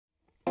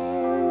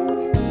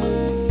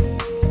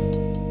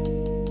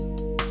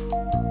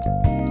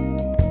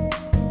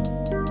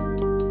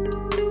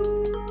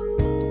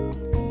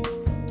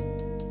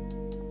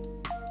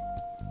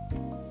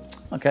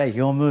Okay,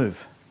 your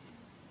move.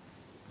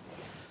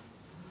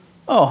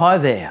 Oh, hi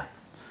there.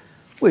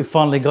 We've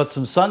finally got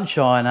some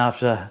sunshine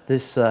after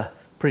this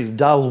pretty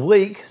dull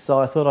week, so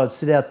I thought I'd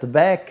sit out the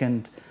back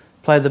and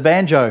play the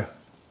banjo.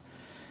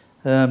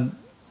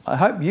 I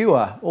hope you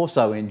are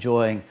also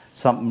enjoying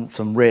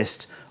some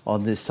rest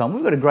on this time.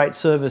 We've got a great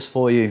service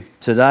for you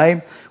today.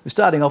 We're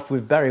starting off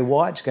with Barry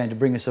White, going to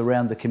bring us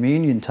around the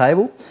communion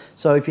table.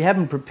 So if you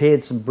haven't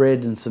prepared some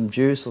bread and some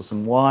juice or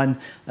some wine,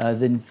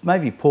 then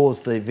maybe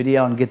pause the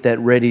video and get that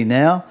ready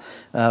now.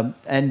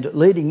 And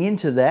leading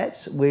into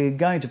that, we're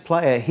going to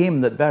play a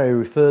hymn that Barry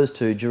refers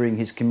to during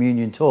his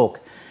communion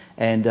talk.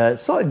 And a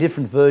slightly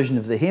different version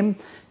of the hymn.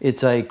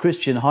 It's a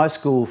Christian high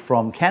school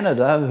from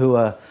Canada who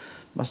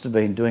must have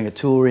been doing a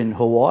tour in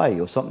Hawaii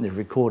or something they've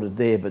recorded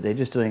there, but they're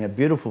just doing a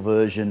beautiful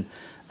version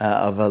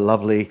of a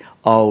lovely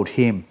old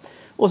hymn.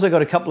 Also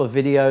got a couple of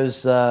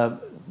videos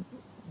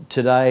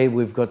today.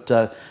 We've got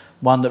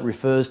one that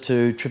refers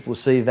to Triple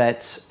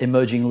CVAT's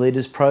Emerging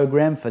Leaders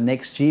program for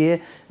next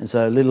year, and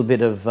so a little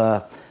bit of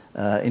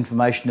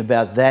information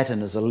about that,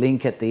 and there's a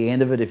link at the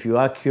end of it. If you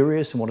are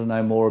curious and want to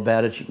know more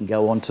about it, you can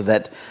go onto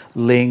that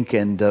link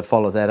and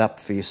follow that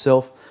up for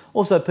yourself.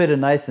 Also, Peter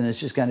Nathan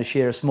is just going to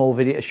share a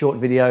short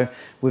video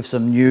with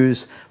some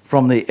news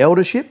from the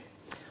eldership.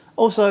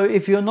 Also,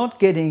 if you're not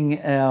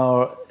getting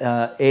our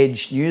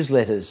Edge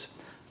newsletters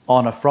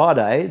on a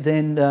Friday,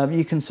 then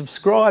you can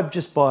subscribe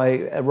just by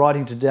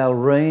writing to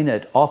Dalreen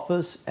at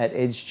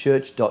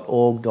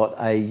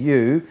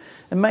office@edgechurch.org.au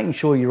and making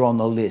sure you're on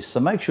the list. So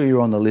make sure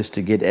you're on the list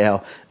to get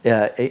our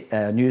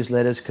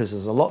newsletters, because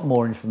there's a lot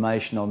more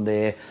information on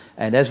there.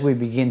 And as we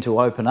begin to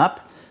open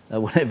up,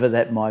 whatever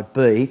that might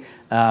be,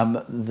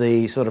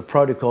 the sort of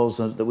protocols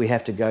that we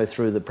have to go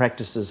through, the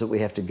practices that we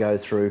have to go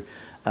through,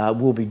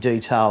 will be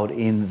detailed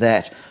in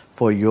that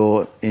for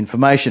your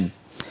information.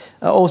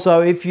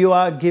 Also, if you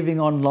are giving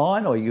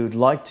online or you'd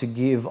like to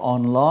give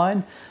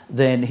online,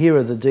 then here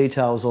are the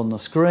details on the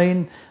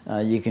screen.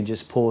 You can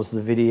just pause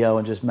the video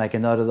and just make a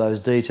note of those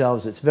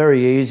details. It's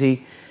very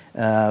easy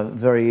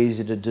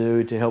to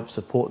do to help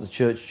support the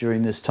church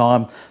during this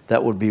time.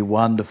 That would be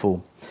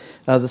wonderful.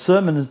 The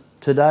sermon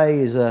today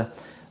is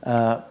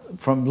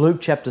from Luke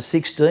chapter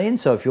 16.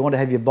 So if you want to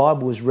have your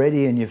Bibles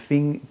ready and your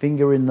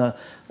finger in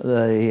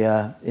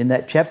in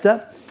that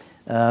chapter,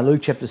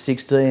 Luke chapter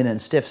 16,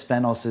 and Steph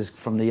Spanos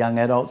from the Young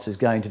Adults is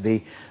going to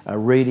be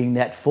reading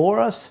that for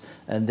us,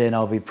 and then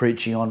I'll be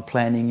preaching on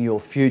planning your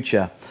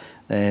future,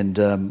 and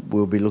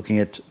we'll be looking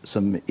at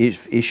some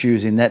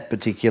issues in that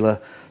particular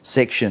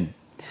section.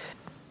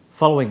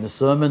 Following the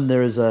sermon,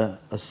 there is a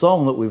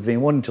song that we've been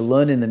wanting to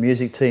learn in the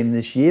music team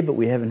this year, but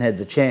we haven't had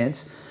the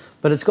chance.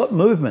 But it's got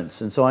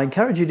movements, and so I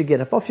encourage you to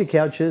get up off your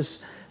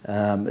couches.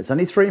 It's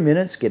only 3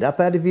 minutes. Get up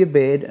out of your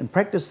bed and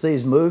practice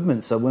these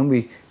movements. So when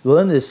we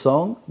learn this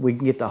song, we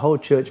can get the whole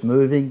church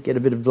moving, get a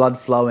bit of blood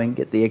flowing,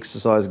 get the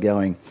exercise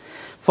going.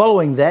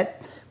 Following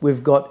that,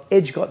 we've got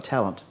Edge Got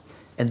Talent.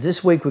 And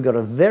this week we've got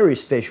a very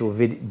special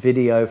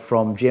video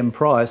from Jem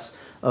Price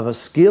of a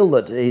skill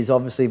that he's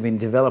obviously been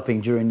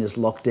developing during this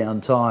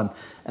lockdown time.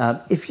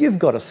 If you've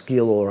got a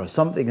skill or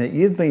something that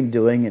you've been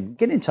doing, and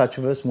get in touch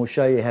with us and we'll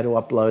show you how to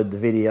upload the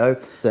video,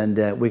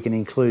 and we can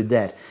include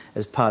that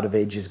as part of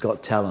Edge's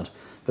Got Talent.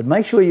 But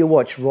make sure you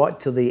watch right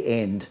to the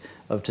end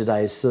of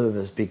today's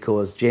service,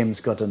 because Jem's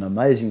got an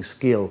amazing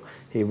skill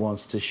he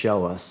wants to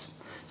show us.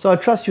 So I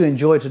trust you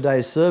enjoy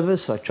today's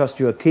service. I trust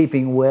you are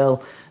keeping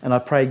well, and I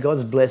pray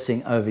God's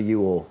blessing over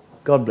you all.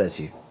 God bless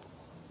you.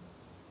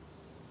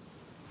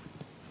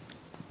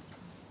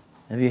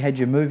 Have you had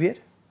your move yet?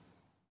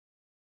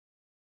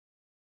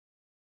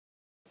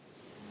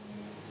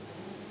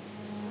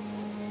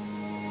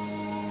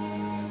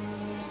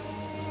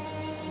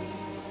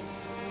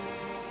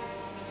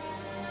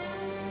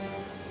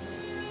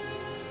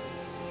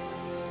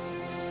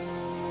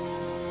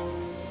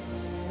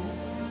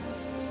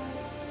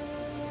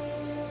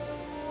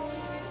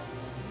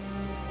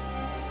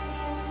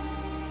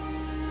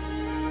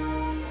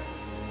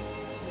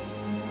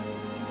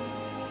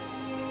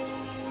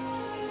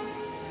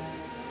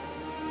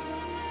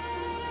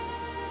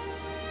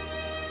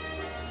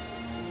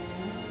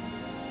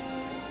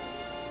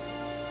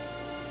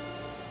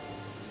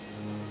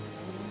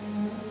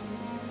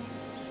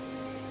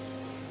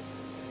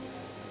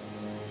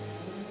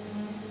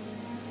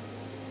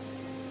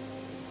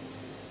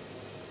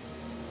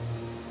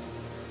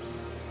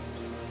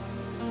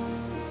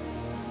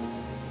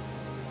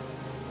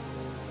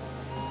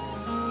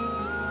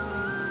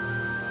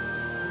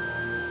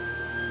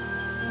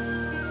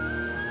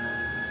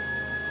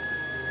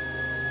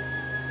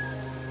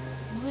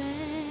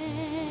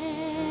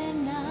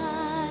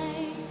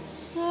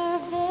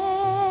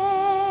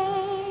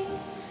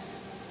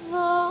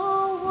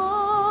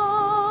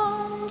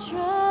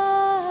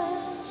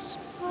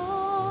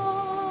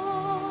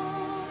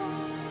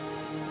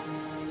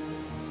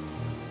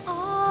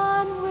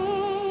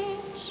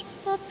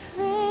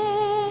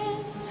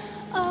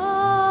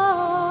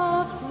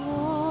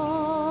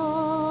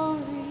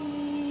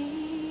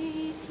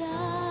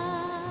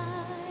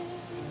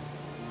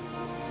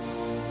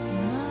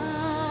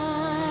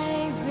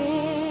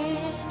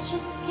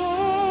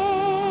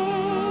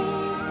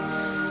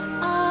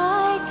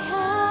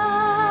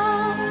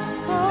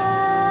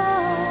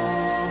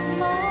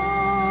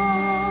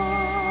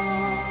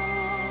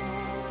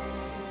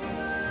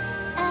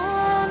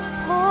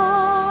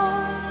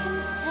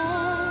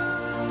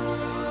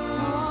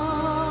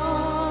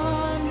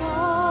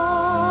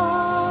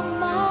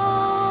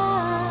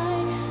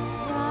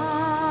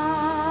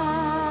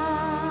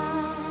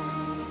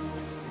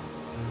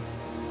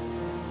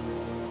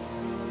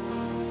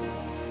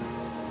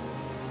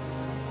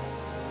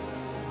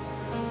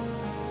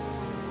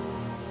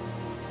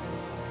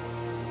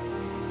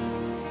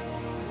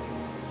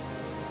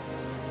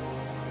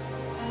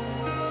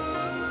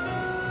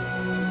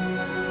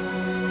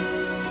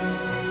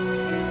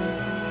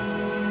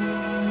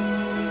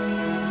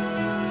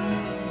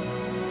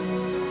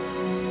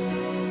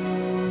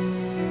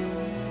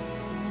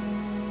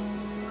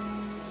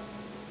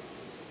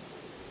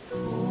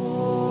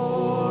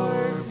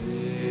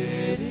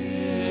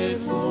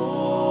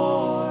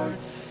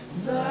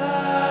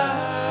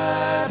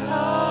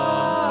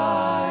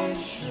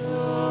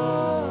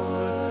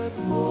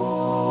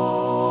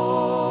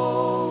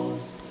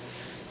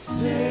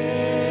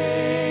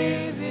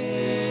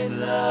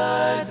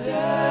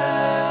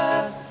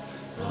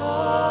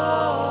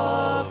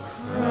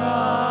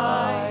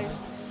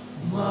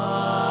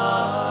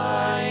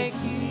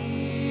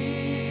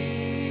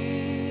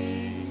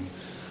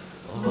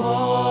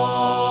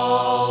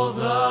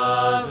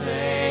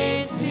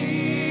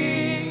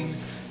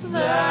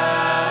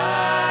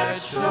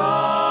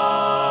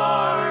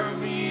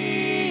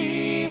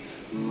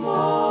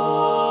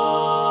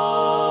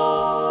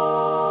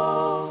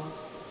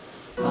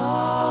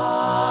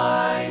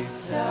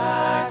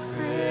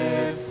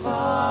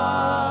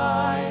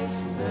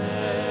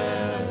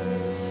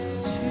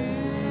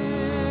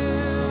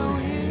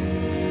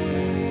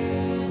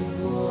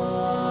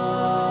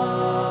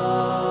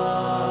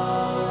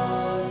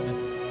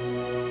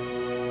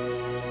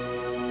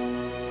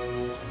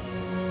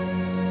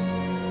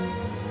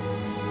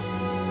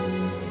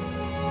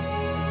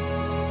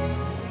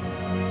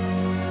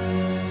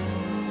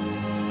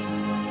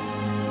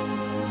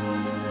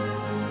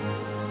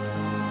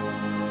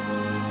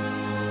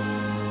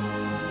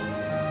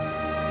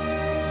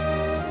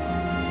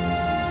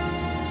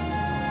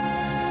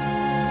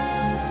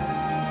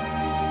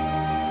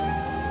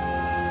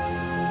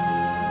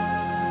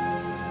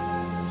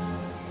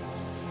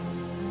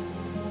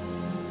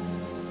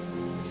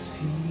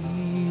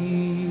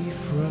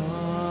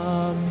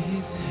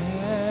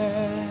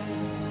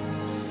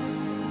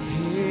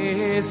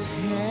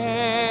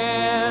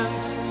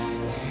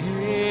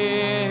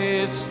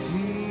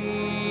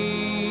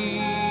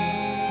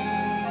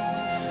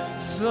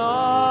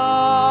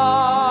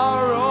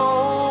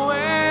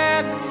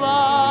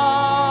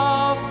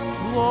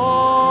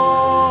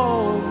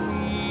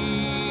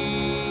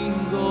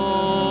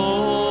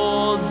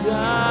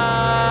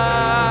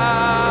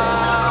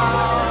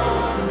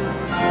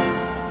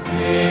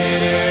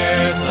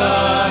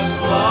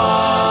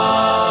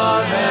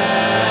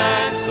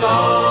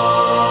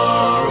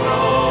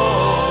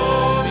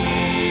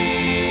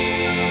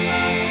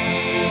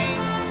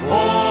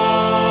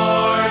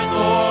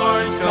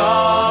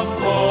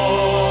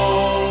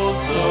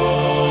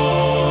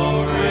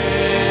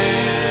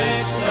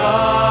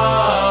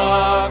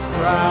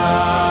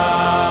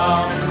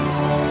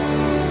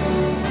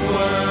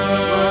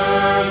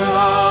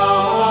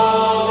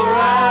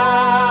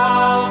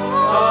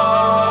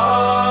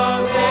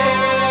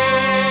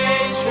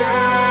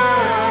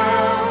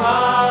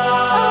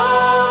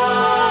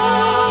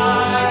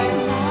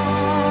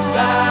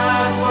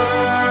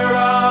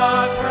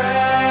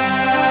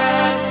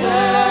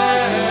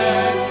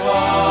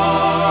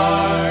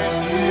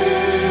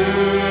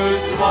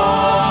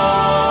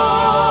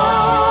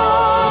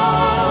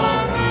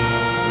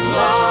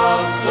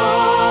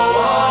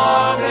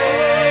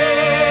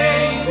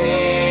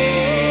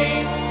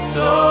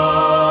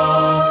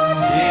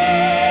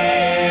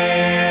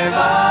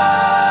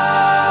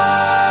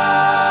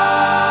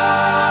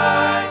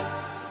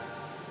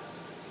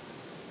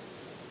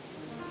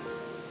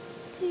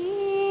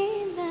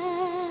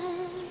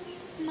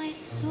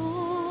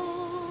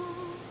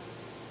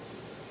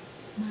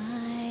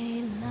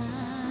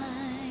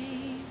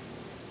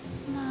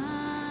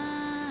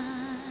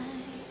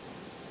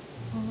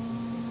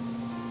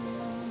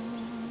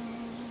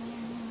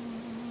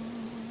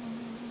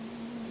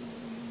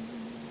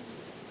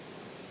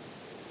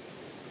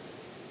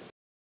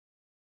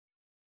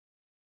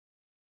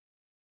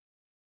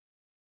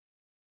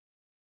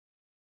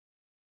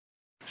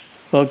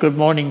 Well, good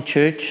morning,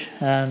 church.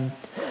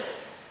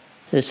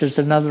 This is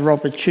another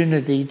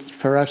opportunity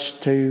for us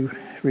to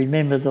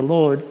remember the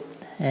Lord,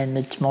 and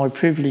it's my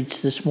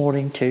privilege this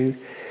morning to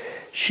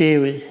share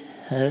with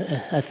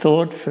a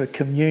thought for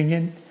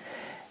communion.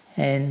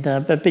 And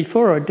but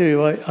before I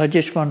do, I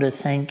just want to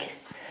thank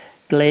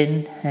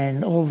Glenn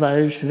and all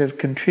those that have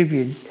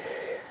contributed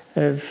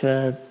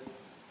of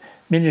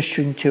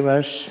ministering to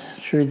us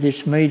through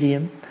this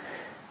medium.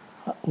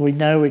 we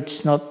know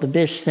it's not the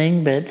best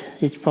thing, but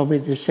it's probably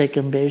the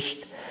second best.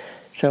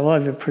 So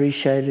I've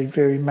appreciated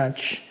very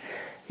much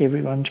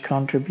everyone's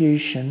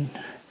contribution,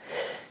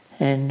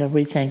 and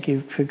we thank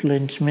you for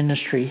Glenn's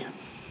ministry.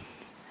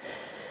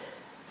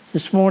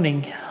 This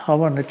morning I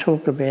want to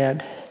talk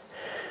about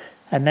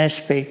an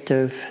aspect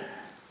of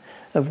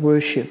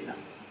worship.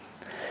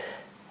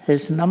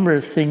 There's a number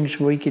of things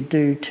we could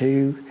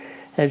do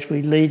as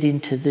we lead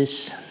into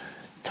this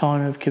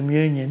time of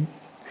communion.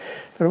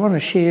 But I want to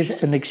share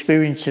an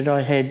experience that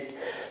I had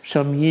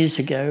some years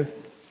ago.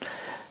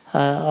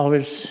 I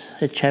was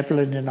a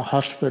chaplain in a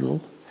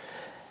hospital,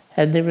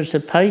 and there was a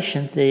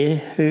patient there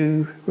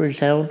who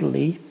was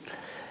elderly,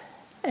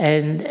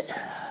 and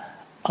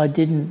I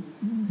didn't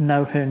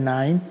know her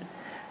name,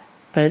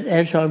 but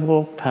as I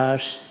walked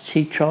past,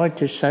 she tried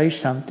to say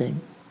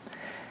something,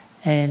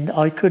 and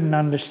I couldn't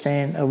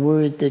understand a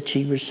word that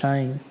she was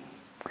saying.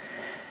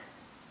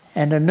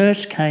 And a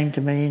nurse came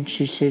to me and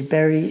she said,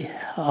 "Barry,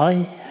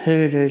 I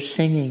heard her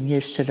singing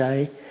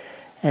yesterday,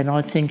 and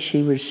I think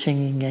she was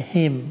singing a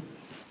hymn."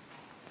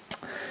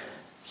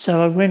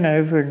 So I went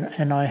over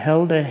and I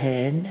held her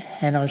hand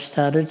and I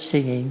started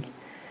singing,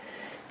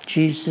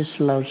 "Jesus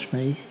loves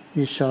me,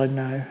 this I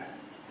know."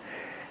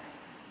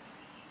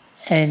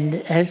 And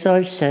as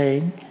I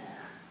sang,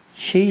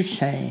 she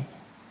sang.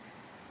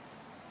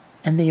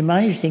 And the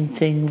amazing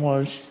thing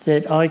was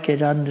that I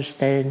could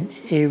understand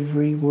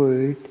every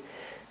word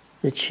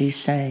that she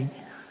sang.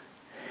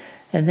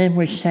 And then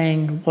we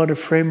sang, "What a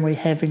friend we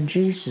have in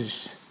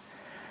Jesus."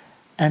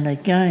 And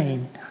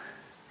again,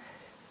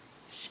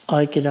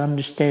 I could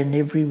understand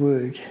every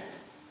word.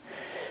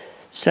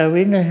 So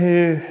in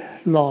her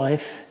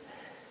life,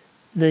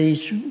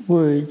 these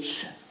words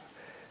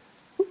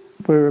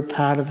were a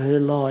part of her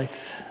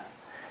life,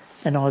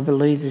 and I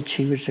believe that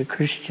she was a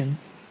Christian.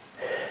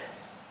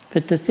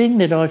 But the thing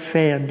that I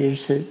found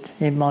is that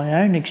in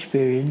my own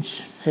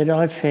experience, that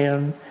I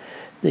found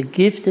the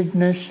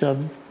giftedness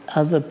of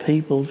other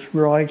people's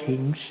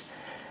writings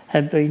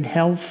have been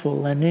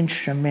helpful and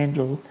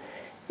instrumental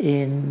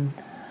in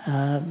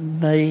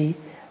me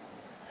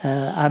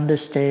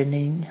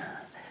understanding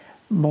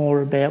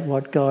more about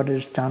what God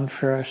has done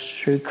for us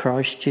through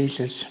Christ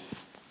Jesus.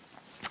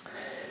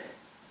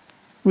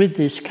 With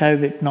this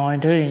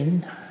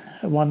COVID-19,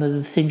 one of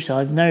the things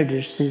I've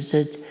noticed is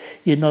that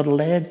you're not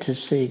allowed to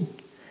sing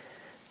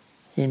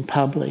in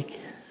public.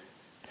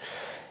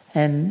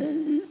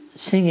 And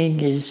singing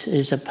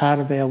is a part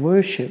of our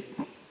worship.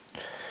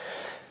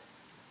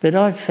 But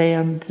I've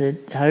found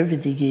that over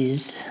the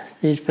years,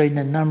 there's been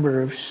a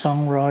number of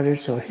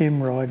songwriters or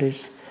hymn writers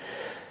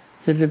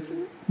that have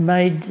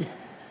made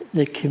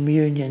the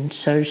communion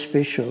so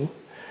special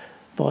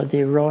by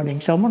their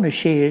writings. I want to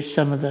share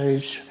some of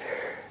those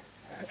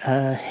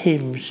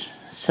hymns.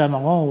 Some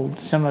are old,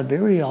 some are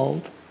very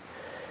old,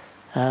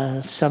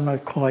 some are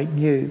quite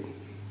new.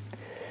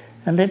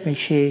 And let me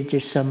share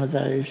just some of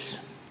those.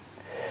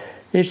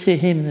 There's a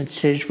hymn that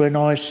says, "When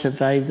I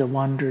survey the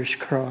wondrous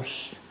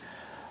cross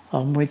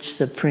on which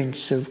the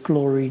Prince of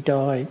Glory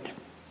died."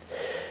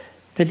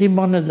 But in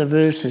one of the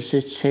verses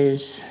it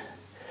says,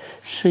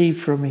 "See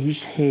from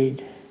his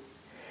head,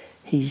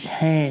 his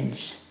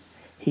hands,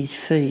 his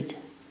feet,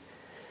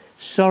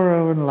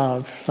 sorrow and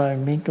love flow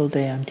mingled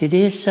down. Did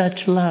e'er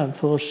such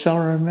love or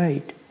sorrow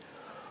meet,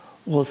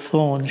 or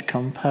thorns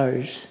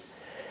compose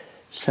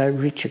so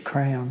rich a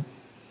crown?"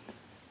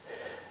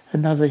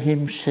 Another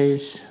hymn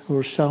says,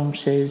 or song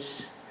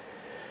says,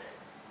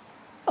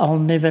 "I'll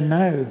never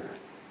know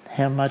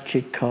how much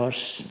it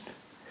costs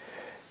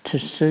to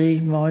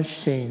see my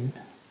sin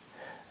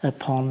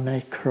upon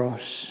that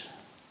cross."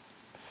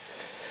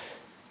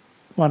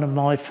 One of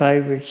my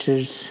favourites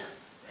is,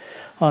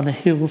 "On a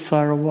hill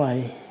far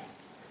away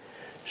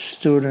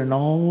stood an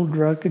old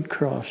rugged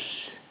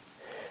cross,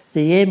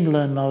 the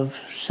emblem of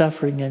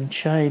suffering and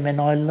shame,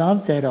 and I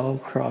love that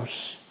old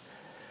cross,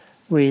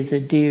 where the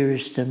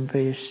dearest and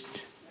best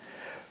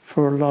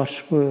for a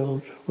lost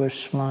world were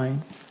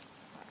slain."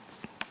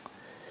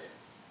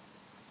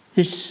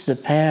 This is the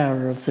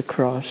power of the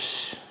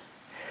cross.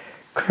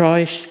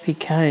 Christ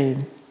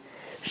became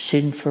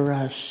sin for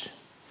us,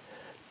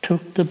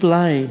 took the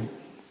blame,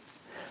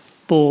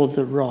 bore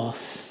the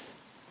wrath.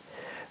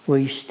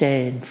 We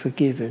stand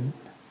forgiven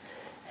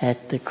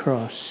at the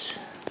cross.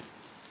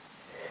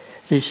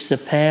 This is the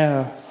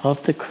power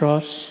of the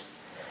cross.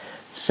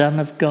 Son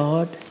of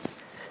God,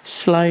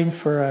 slain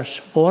for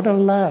us. What a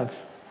love,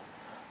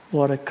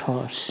 what a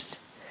cost.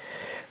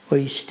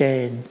 We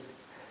stand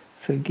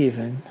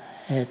forgiven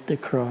at the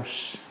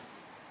cross.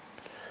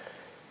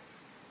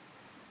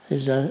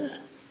 There's a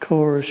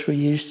chorus we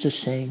used to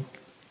sing,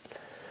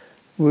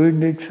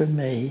 "Wounded for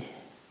me,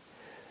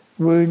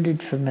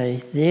 wounded for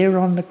me." There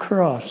on the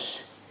cross,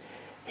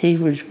 he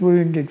was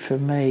wounded for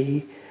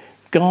me.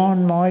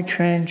 Gone my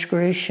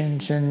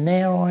transgressions, and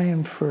now I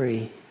am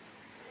free.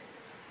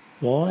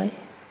 Why?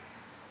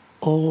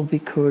 All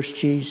because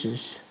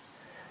Jesus,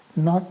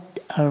 not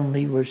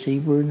only was he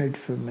wounded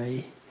for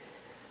me,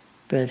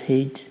 but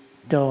he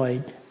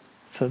died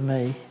for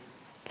me.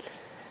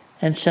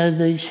 And so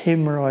these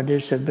hymn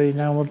writers have been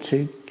able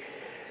to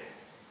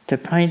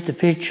paint the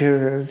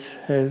picture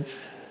of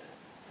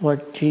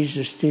what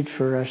Jesus did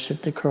for us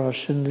at the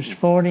cross. And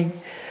this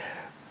morning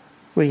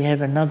we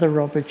have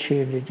another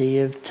opportunity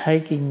of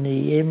taking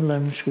the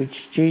emblems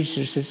which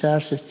Jesus has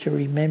asked us to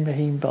remember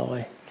him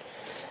by.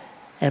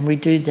 And we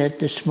do that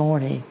this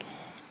morning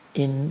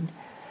in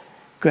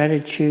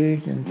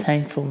gratitude and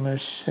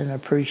thankfulness and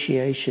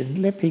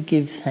appreciation. Let me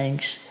give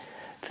thanks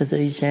for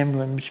these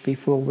emblems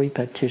before we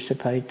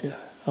participate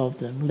of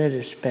them. Let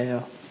us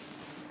bow.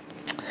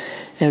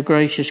 Our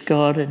gracious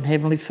God and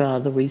Heavenly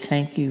Father, we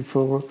thank you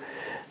for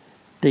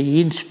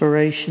the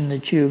inspiration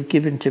that you have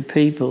given to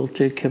people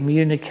to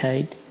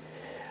communicate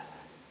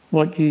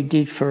what you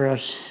did for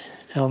us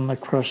on the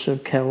cross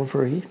of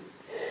Calvary.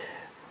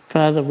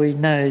 Father, we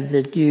know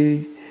that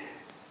you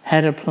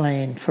had a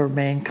plan for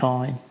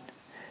mankind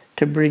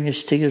to bring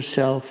us to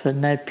yourself,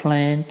 and that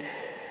plan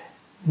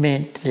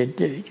meant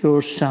that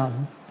your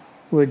Son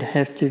would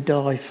have to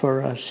die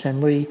for us.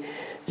 And we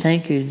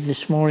thank you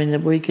this morning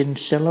that we can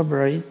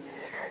celebrate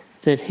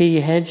that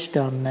he has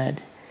done that.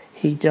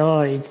 He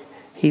died,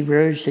 he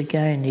rose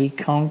again, he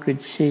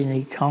conquered sin,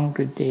 he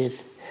conquered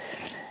death.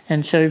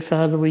 And so,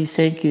 Father, we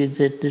thank you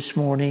that this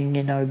morning,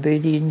 in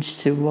obedience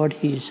to what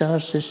he's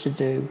asked us to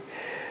do,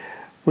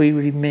 we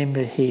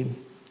remember him.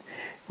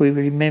 We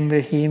remember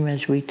him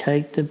as we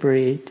take the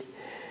bread,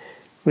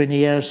 when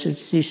he asked his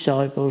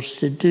disciples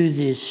to do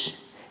this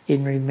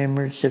in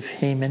remembrance of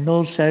him, and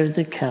also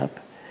the cup,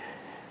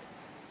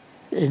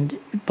 and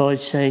by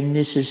saying,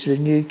 this is the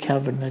new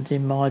covenant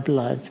in my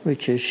blood,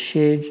 which is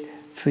shed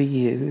for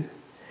you.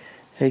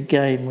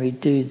 Again, we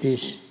do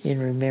this in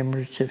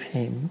remembrance of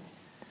him.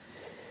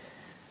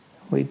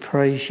 We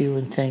praise you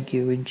and thank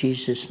you in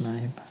Jesus'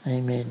 name.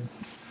 Amen.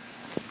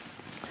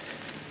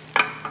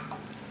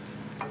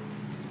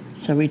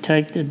 So we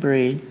take the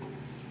bread,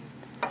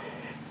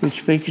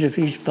 which speaks of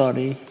his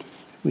body,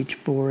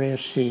 which bore our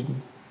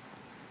sin.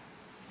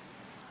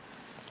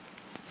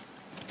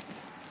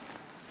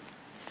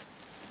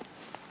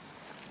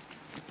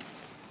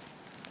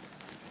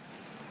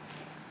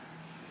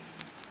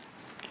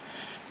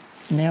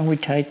 Now we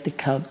take the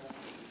cup,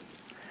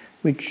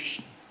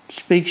 which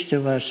speaks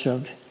to us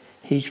of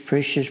his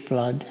precious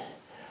blood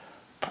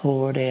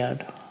poured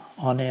out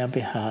on our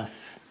behalf.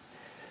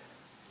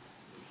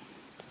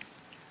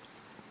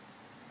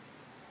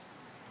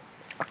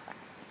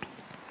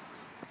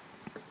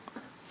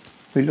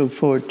 We look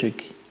forward to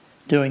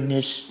doing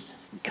this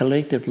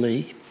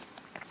collectively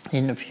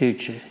in the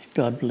future.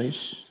 God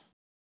bless.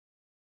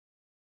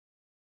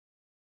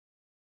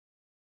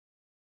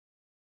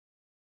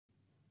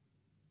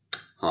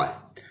 Hi,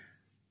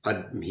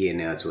 I'm here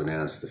now to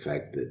announce the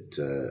fact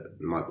that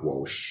Mike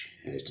Walsh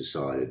has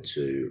decided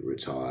to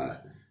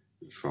retire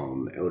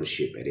from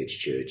eldership at Edge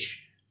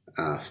Church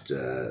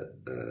after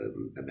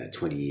about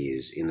 20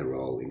 years in the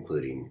role,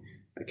 including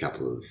a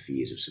couple of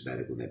years of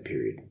sabbatical in that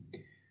period.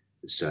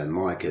 So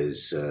Mike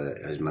has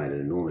made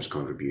an enormous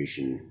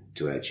contribution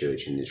to our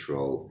church in this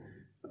role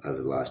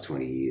over the last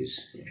 20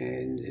 years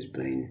and has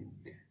been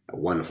a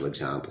wonderful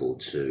example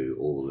to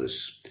all of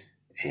us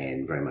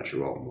and very much a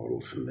role model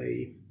for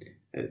me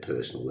at a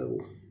personal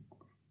level.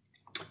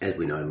 As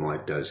we know,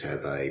 Mike does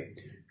have a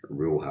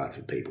real heart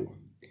for people.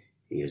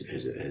 He has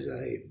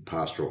a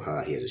pastoral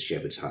heart, he has a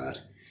shepherd's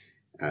heart,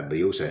 but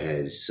he also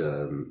has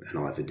an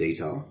eye for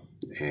detail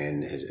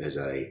and has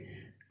a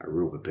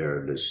real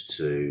preparedness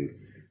to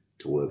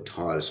work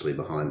tirelessly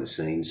behind the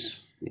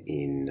scenes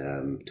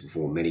to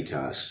perform many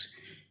tasks,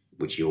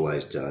 which he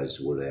always does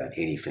without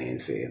any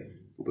fanfare,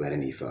 without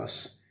any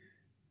fuss,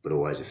 but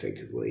always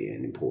effectively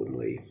and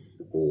importantly,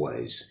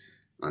 always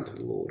unto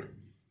the Lord.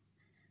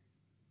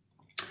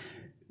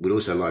 We'd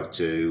also like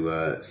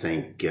to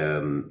thank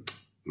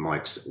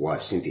Mike's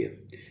wife, Cynthia.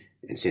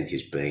 And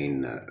Cynthia's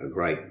been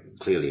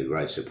clearly a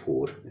great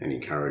support and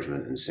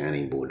encouragement and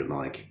sounding board to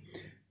Mike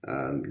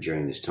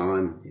during this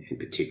time, and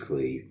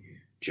particularly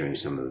during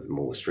some of the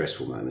more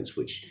stressful moments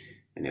which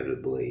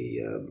inevitably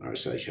are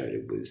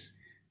associated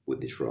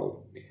with this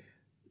role.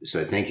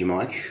 So thank you,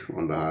 Mike,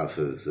 on behalf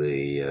of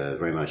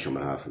very much on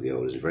behalf of the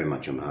elders, and very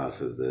much on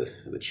behalf of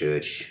the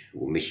church.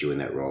 We'll miss you in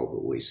that role,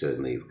 but we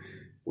certainly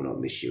will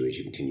not miss you as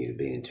you continue to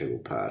be an integral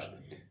part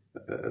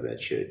of our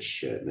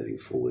church moving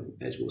forward,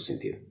 as will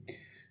Cynthia.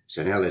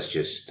 So now let's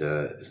just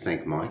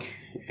thank Mike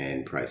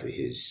and pray for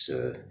his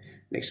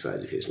next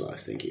phase of his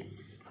life. Thank you.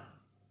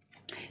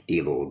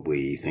 Dear Lord,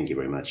 we thank you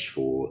very much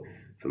for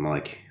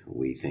Mike.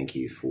 We thank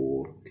you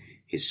for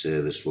his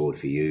service, Lord,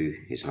 for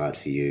you, his heart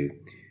for you.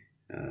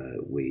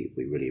 We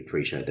really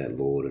appreciate that,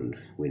 Lord, and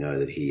we know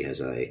that he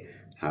has a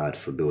heart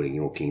for building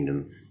your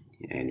kingdom,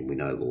 and we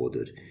know, Lord,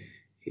 that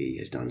he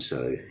has done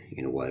so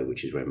in a way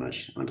which is very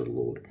much under the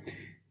Lord.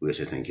 We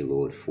also thank you,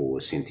 Lord,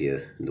 for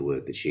Cynthia and the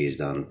work that she has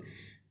done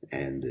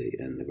and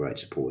the great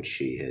support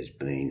she has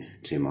been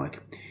to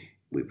Mike.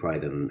 We pray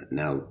for them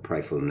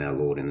now,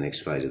 Lord, in the next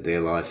phase of their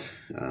life,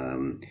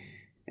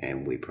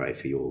 and we pray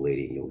for your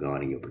leading, your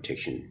guiding, your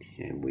protection,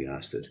 and we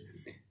ask that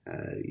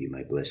you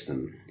may bless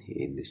them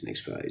in this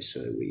next phase.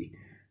 So we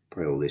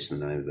Pray all this in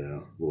the name of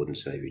our Lord and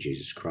Saviour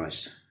Jesus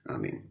Christ.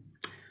 Amen.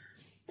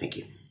 Thank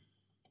you.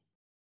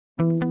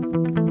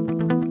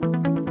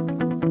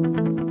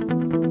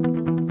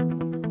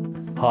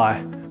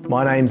 Hi,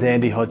 my name's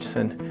Andy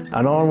Hodgson,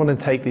 and I want to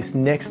take this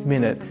next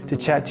minute to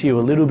chat to you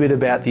a little bit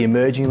about the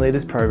Emerging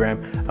Leaders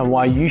Program and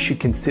why you should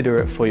consider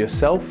it for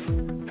yourself,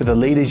 for the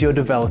leaders you're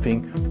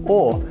developing,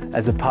 or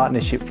as a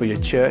partnership for your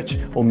church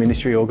or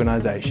ministry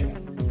organisation.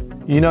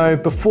 You know,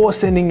 before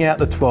sending out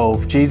the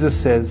 12, Jesus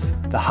says,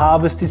 "The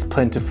harvest is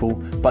plentiful,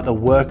 but the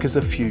workers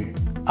are few.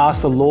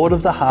 Ask the Lord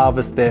of the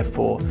harvest,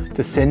 therefore,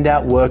 to send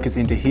out workers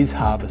into his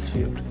harvest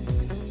field."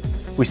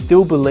 We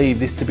still believe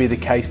this to be the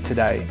case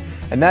today,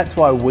 and that's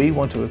why we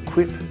want to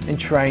equip and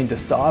train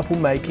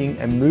disciple-making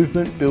and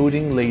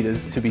movement-building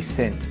leaders to be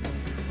sent,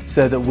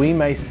 so that we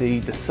may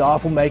see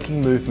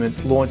disciple-making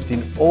movements launched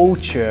in all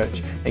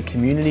church and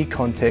community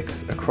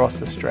contexts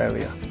across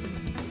Australia.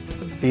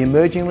 The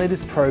Emerging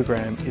Leaders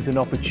Program is an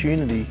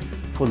opportunity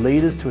for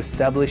leaders to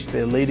establish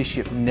their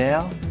leadership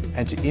now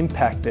and to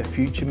impact their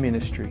future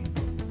ministry.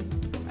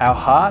 Our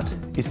heart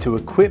is to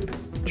equip,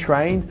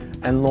 train,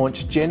 and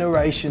launch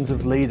generations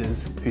of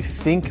leaders who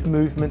think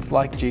movements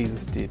like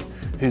Jesus did,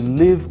 who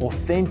live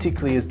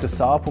authentically as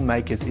disciple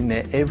makers in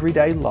their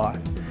everyday life,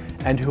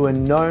 and who are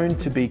known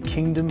to be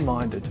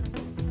kingdom-minded.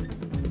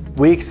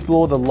 We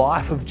explore the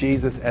life of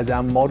Jesus as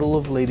our model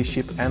of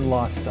leadership and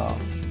lifestyle.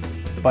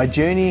 By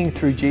journeying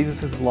through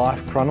Jesus' life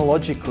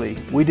chronologically,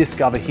 we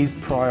discover his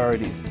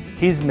priorities,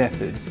 his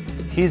methods,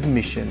 his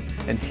mission,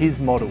 and his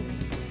model.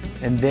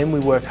 And then we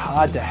work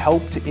hard to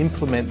help to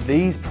implement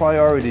these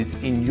priorities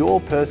in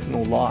your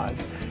personal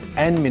lives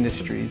and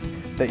ministries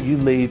that you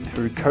lead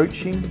through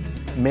coaching,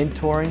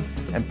 mentoring,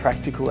 and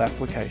practical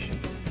application.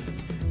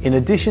 In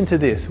addition to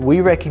this, we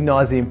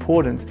recognise the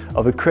importance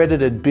of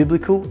accredited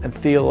biblical and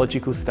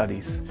theological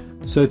studies.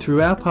 So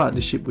through our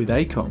partnership with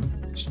ACOM,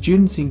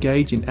 students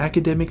engage in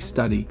academic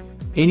study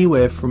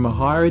anywhere from a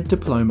higher ed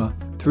diploma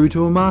through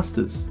to a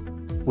master's.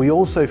 We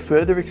also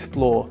further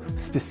explore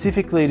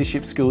specific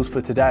leadership skills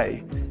for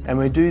today, and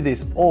we do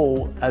this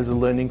all as a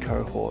learning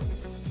cohort.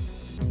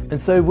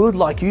 And so we would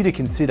like you to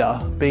consider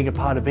being a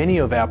part of any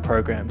of our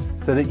programs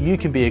so that you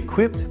can be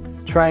equipped,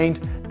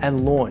 trained,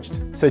 and launched.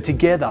 So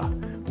together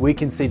we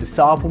can see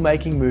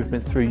disciple-making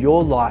movements through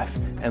your life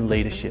and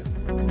leadership.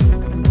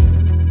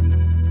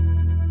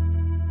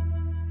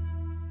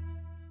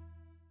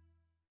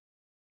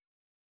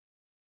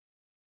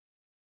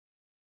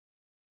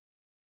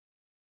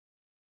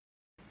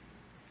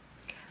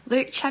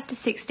 Luke chapter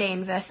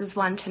 16 verses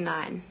 1 to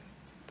 9.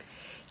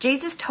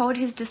 Jesus told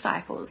his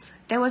disciples,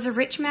 "There was a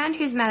rich man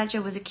whose manager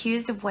was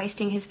accused of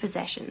wasting his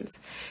possessions.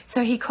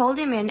 So he called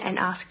him in and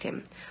asked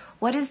him,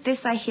 'What is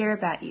this I hear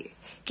about you?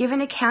 Give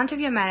an account of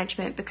your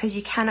management, because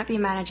you cannot be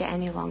manager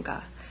any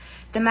longer.'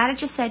 The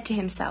manager said to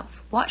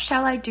himself, 'What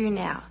shall I do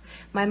now?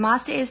 My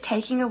master is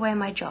taking away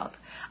my job.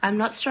 I'm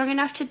not strong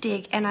enough to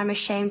dig, and I'm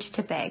ashamed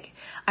to beg.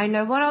 I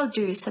know what I'll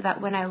do so that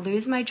when I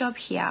lose my job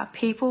here,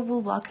 people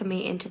will welcome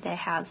me into their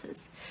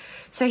houses.'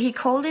 So he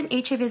called in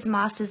each of his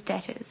master's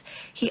debtors.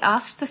 He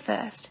asked the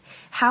first,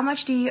 'How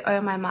much do you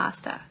owe my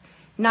master?'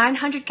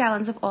 900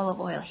 gallons of olive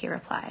oil,' he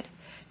replied.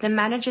 The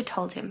manager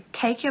told him,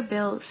 'Take your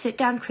bill, sit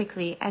down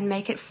quickly, and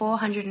make it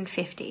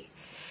 450.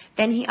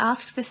 Then he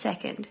asked the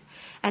second,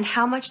 'And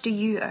how much do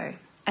you owe?'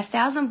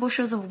 1,000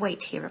 bushels of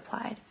wheat,' he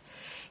replied.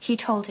 He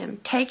told him,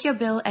 'Take your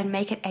bill and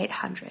make it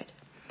 800.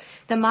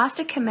 The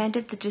master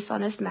commended the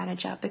dishonest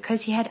manager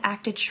because he had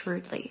acted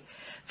shrewdly.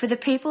 For the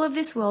people of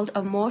this world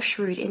are more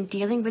shrewd in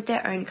dealing with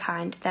their own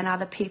kind than are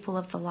the people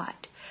of the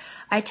light.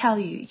 I tell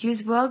you,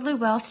 use worldly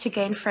wealth to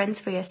gain friends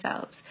for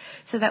yourselves,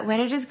 so that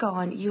when it is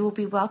gone, you will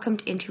be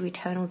welcomed into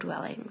eternal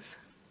dwellings.'"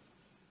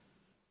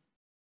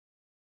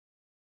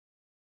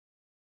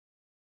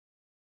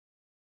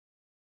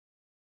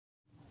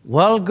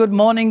 Well, good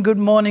morning, good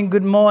morning,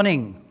 good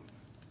morning.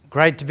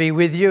 Great to be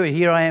with you.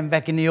 Here I am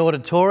back in the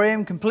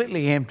auditorium,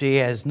 completely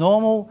empty as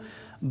normal,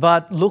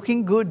 but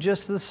looking good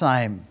just the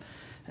same.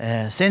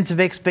 A sense of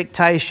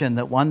expectation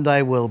that one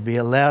day we'll be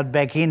allowed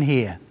back in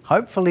here,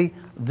 hopefully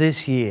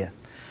this year.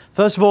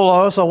 First of all, I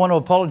also want to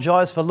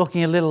apologise for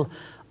looking a little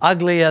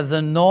uglier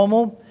than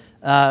normal.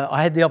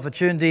 I had the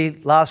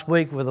opportunity last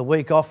week, with a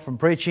week off from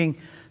preaching,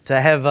 to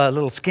have a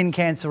little skin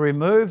cancer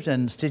removed,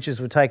 and stitches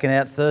were taken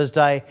out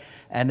Thursday,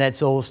 and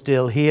that's all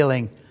still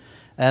healing.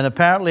 And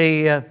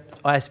apparently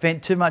I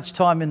spent too much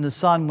time in the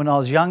sun when I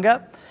was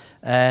younger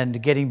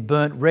and getting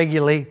burnt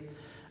regularly,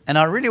 and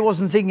I really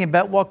wasn't thinking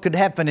about what could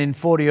happen in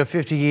 40 or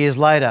 50 years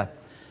later.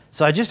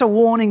 So just a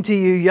warning to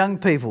you young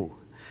people,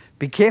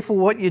 be careful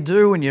what you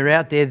do when you're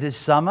out there this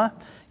summer.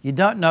 You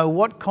don't know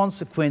what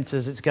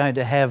consequences it's going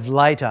to have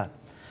later.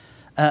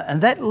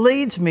 And that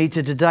leads me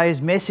to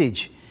today's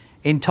message,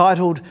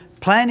 entitled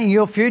Planning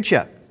Your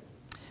Future.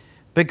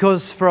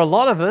 Because for a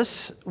lot of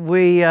us,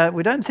 we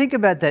don't think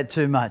about that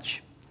too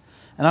much.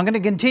 And I'm going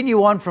to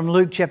continue on from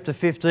Luke chapter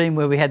 15,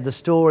 where we had the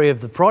story of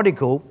the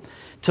prodigal,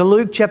 to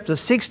Luke chapter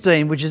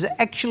 16, which is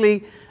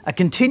actually a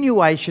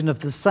continuation of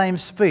the same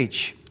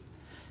speech.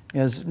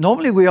 Because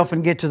normally we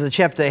often get to the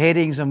chapter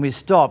headings and we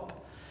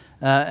stop,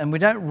 And we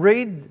don't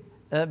read,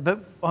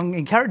 but I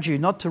encourage you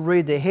not to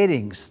read their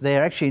headings.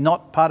 They're actually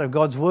not part of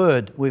God's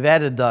word. We've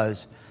added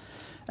those.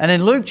 And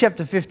in Luke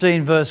chapter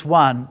 15, verse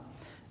 1,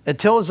 it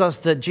tells us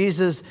that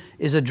Jesus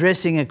is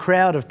addressing a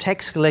crowd of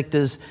tax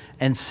collectors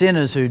and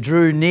sinners who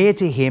drew near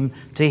to him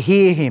to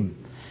hear him.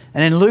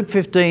 And in Luke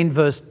 15,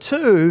 verse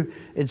 2,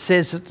 it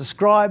says that the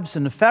scribes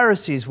and the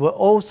Pharisees were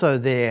also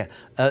there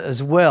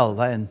as well.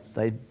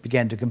 They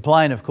began to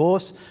complain, of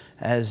course,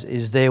 as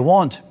is their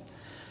wont.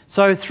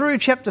 So through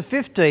chapter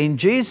 15,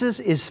 Jesus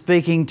is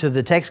speaking to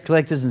the tax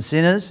collectors and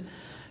sinners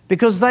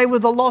because they were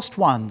the lost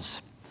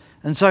ones.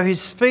 And so his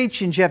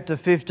speech in chapter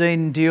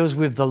 15 deals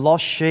with the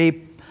lost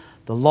sheep,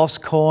 the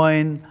lost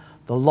coin,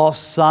 the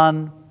lost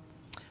son.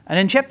 And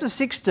in chapter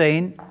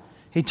 16,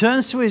 he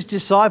turns to his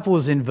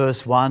disciples in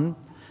verse 1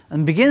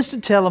 and begins to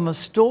tell them a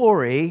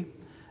story,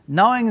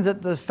 knowing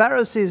that the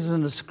Pharisees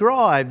and the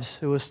scribes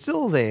who were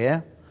still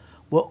there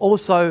were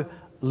also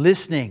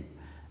listening.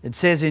 It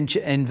says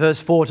in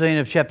verse 14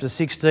 of chapter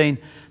 16,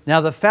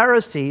 "Now the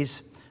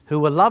Pharisees, who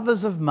were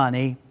lovers of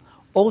money,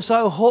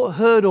 also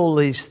heard all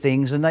these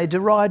things, and they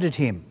derided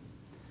him."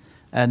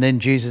 And then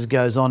Jesus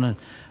goes on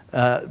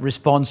and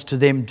responds to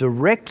them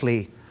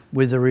directly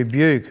with a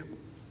rebuke.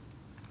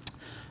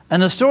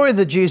 And the story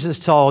that Jesus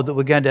told that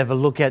we're going to have a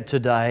look at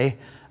today,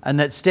 and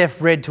that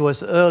Steph read to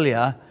us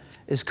earlier,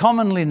 is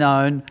commonly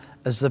known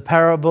as the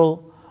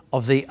parable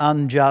of the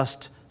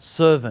unjust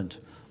servant,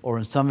 or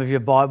in some of your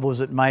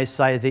Bibles it may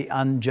say the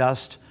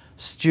unjust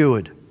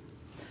steward.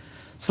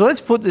 So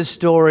let's put this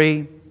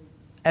story,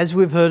 as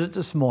we've heard it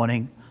this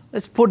morning,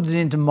 let's put it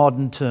into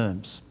modern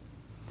terms.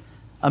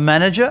 A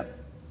manager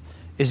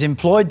is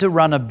employed to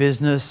run a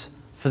business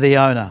for the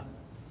owner.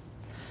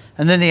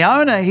 And then the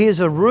owner hears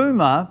a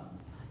rumour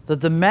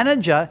that the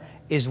manager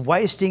is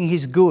wasting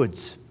his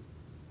goods.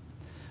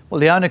 Well,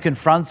 the owner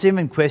confronts him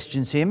and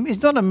questions him.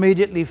 He's not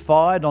immediately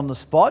fired on the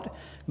spot.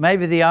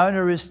 Maybe the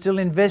owner is still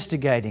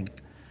investigating.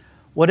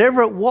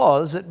 Whatever it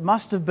was, it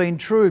must have been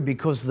true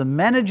because the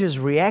manager's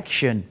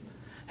reaction,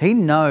 he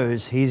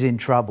knows he's in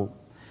trouble.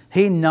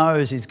 He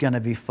knows he's going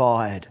to be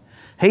fired.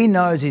 He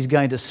knows he's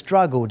going to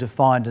struggle to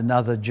find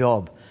another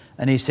job.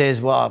 And he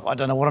says, "Well, I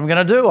don't know what I'm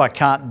going to do. I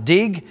can't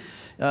dig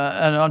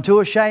and I'm too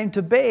ashamed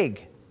to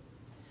beg."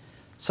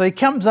 So he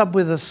comes up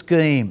with a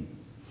scheme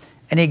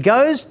and he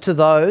goes to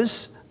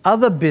those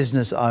other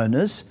business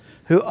owners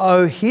who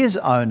owe his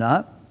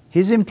owner,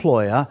 his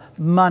employer,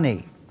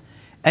 money.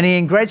 And he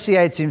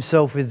ingratiates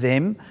himself with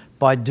them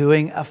by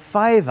doing a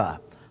favour,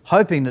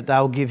 hoping that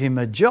they'll give him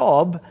a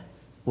job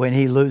when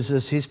he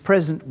loses his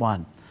present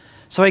one.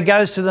 So he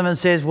goes to them and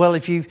says, "Well,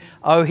 if you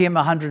owe him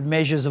 100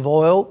 measures of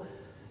oil,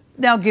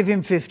 now give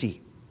him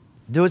 50.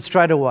 Do it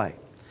straight away.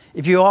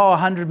 If you owe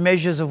 100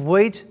 measures of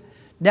wheat,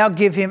 now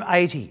give him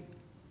 80.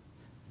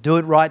 Do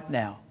it right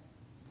now."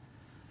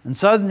 And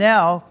so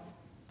now,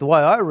 the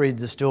way I read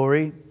the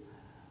story,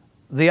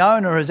 the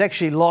owner has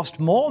actually lost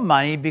more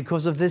money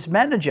because of this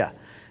manager.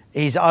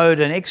 He's owed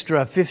an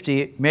extra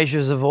 50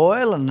 measures of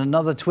oil and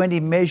another 20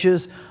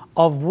 measures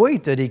of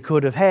wheat that he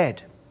could have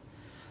had.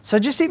 So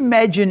just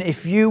imagine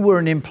if you were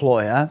an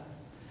employer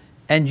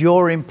and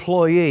your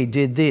employee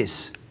did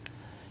this.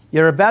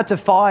 You're about to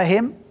fire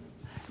him,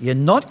 you're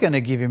not going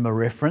to give him a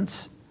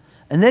reference,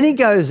 and then he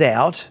goes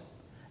out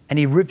and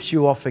he rips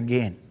you off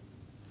again.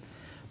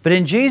 But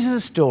in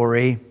Jesus'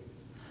 story,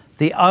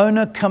 the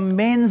owner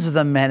commends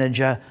the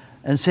manager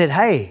and said,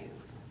 "Hey,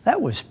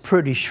 that was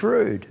pretty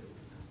shrewd.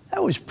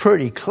 That was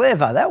pretty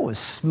clever. That was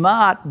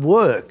smart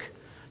work."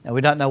 Now,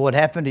 we don't know what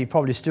happened. He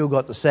probably still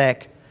got the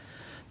sack.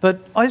 But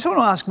I just want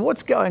to ask,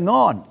 what's going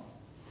on?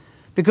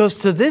 Because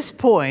to this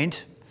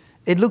point,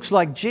 it looks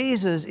like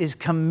Jesus is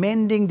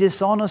commending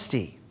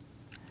dishonesty.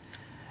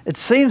 It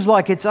seems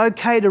like it's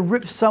okay to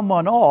rip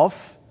someone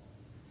off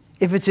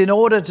if it's in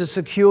order to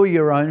secure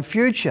your own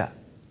future.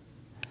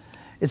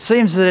 It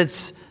seems that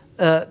it's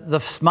the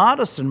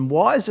smartest and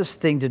wisest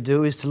thing to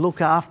do is to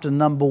look after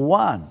number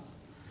one.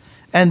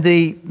 And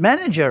the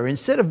manager,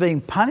 instead of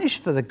being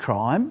punished for the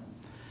crime,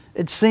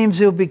 it seems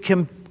he'll be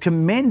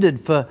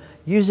commended for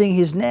using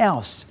his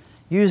nous,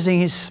 using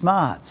his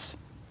smarts.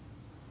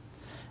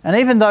 And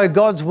even though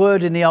God's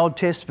word in the Old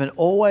Testament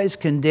always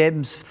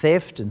condemns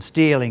theft and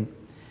stealing,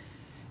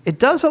 it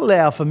does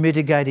allow for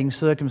mitigating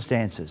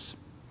circumstances.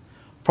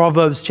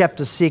 Proverbs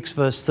chapter 6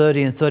 verse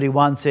 30 and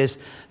 31 says,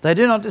 "They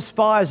do not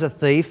despise a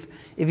thief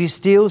if he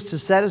steals to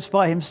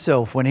satisfy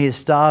himself when he is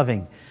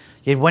starving.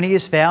 Yet when he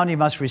is found, he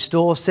must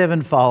restore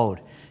sevenfold.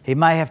 He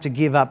may have to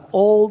give up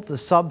all the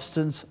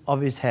substance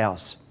of his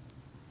house."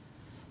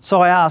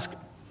 So I ask,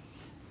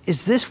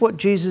 is this what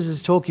Jesus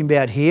is talking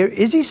about here?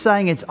 Is he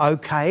saying it's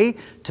okay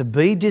to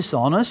be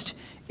dishonest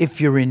if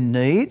you're in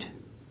need?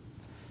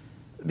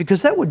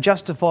 Because that would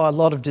justify a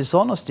lot of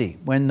dishonesty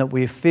when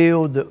we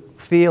feel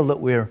that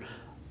we're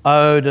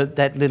owed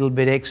that little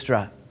bit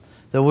extra,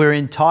 that we're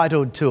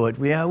entitled to it.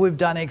 We've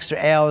done extra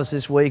hours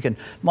this week and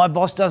my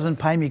boss doesn't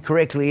pay me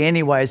correctly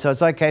anyway, so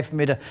it's okay for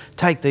me to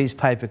take these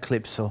paper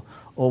clips or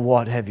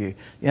what have you.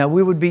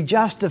 We would be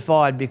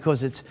justified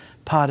because it's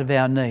part of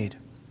our need.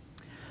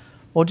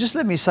 Well, just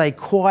let me say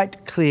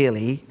quite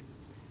clearly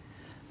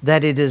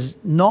that it is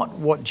not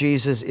what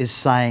Jesus is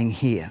saying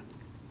here.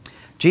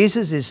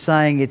 Jesus is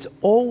saying it's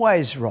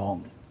always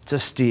wrong to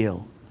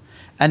steal,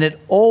 and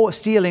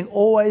stealing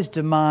always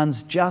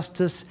demands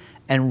justice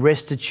and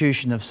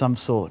restitution of some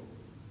sort.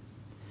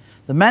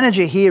 The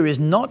manager here is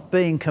not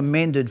being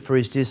commended for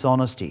his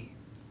dishonesty.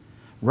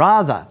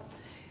 Rather,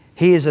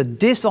 he is a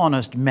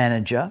dishonest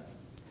manager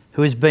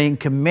who is being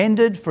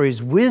commended for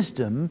his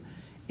wisdom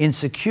in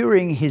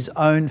securing his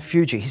own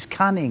future, his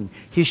cunning,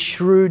 his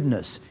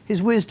shrewdness,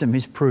 his wisdom,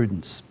 his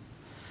prudence.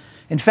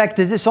 In fact,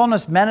 the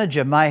dishonest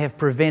manager may have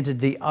prevented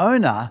the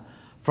owner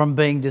from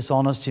being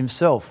dishonest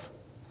himself.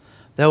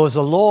 There was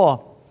a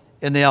law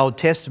in the Old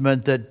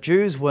Testament that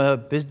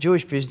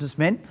Jewish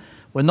businessmen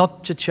were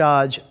not to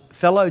charge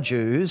fellow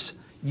Jews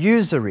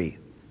usury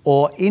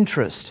or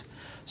interest.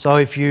 So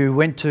if you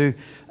went to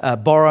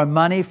borrow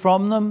money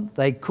from them,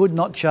 they could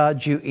not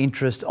charge you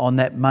interest on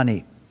that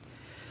money.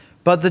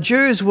 But the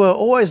Jews were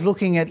always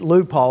looking at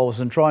loopholes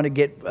and trying to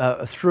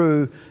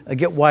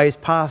get ways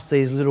past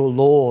these little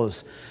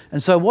laws.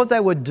 And so what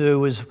they would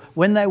do is,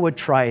 when they were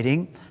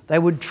trading, they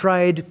would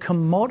trade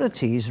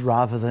commodities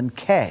rather than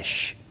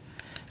cash.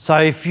 So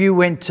if you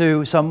went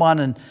to someone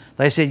and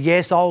they said,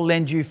 yes, I'll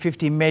lend you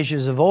 50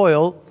 measures of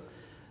oil,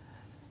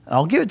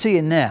 I'll give it to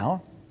you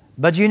now,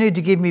 but you need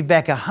to give me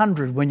back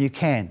 100 when you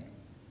can.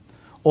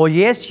 Or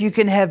yes, you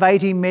can have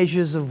 80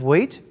 measures of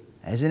wheat,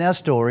 as in our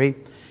story,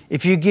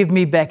 if you give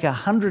me back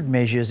 100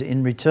 measures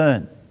in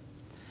return.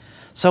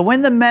 So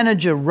when the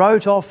manager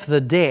wrote off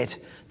the debt,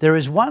 there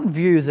is one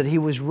view that he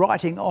was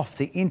writing off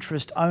the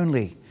interest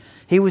only.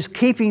 He was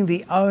keeping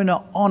the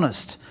owner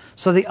honest.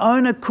 So the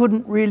owner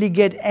couldn't really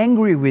get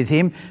angry with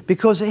him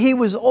because he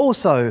was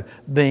also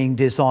being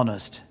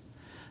dishonest.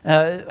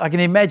 I can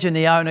imagine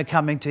the owner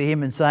coming to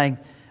him and saying,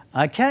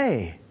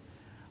 okay,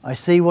 I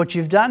see what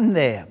you've done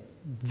there.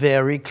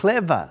 Very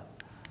clever.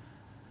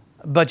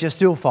 But you're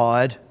still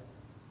fired.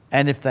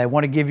 And if they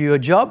want to give you a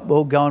job,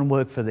 well, go and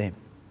work for them.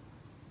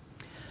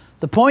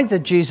 The point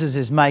that Jesus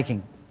is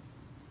making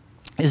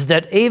is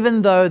that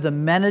even though the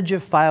manager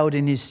failed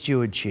in his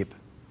stewardship,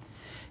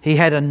 he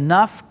had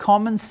enough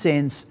common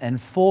sense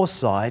and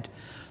foresight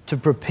to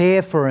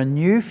prepare for a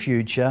new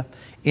future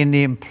in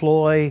the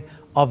employ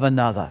of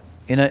another,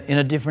 in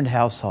a different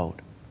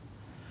household.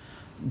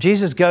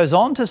 Jesus goes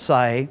on to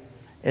say,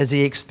 as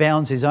he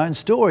expounds his own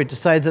story, to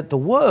say that the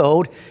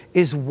world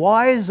is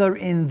wiser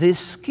in this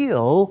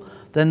skill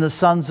than the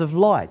sons of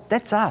light.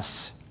 That's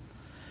us.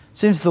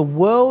 Since the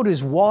world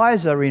is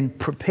wiser in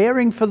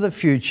preparing for the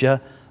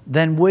future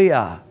than we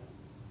are.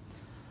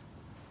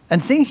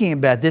 And thinking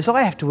about this,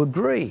 I have to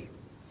agree.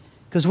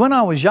 Because when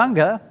I was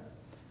younger,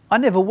 I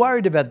never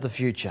worried about the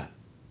future.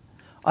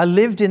 I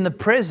lived in the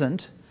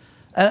present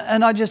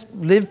and I just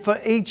lived for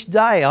each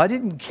day. I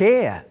didn't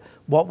care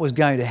what was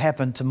going to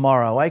happen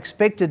tomorrow. I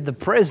expected the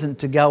present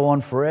to go on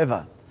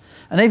forever.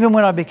 And even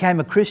when I became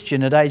a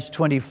Christian at age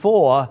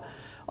 24,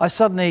 I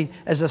suddenly,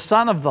 as a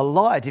son of the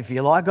light, if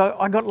you like,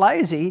 I got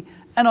lazy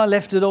and I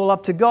left it all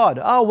up to God.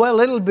 Oh, well,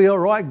 it'll be all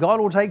right.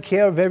 God will take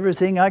care of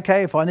everything.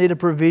 Okay, if I need a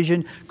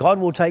provision, God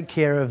will take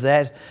care of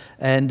that.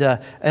 And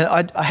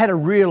I had a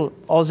real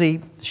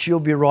Aussie, she'll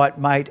be right,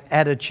 mate,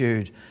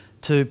 attitude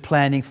to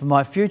planning for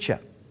my future.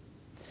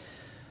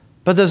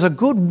 But there's a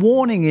good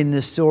warning in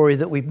this story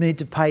that we need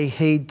to pay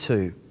heed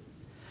to.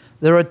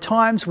 There are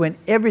times when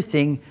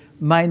everything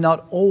may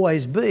not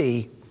always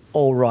be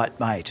all right,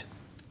 mate.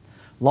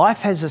 Life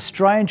has a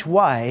strange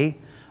way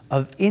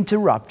of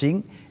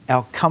interrupting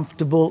our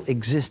comfortable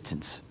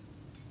existence.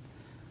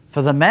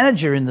 For the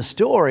manager in the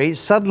story,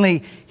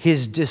 suddenly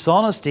his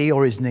dishonesty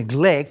or his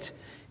neglect,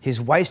 his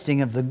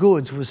wasting of the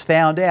goods was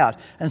found out,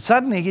 and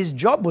suddenly his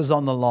job was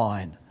on the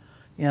line.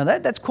 You know,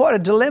 that's quite a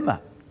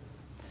dilemma.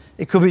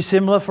 It could be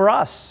similar for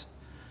us.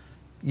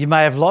 You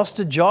may have lost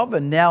a job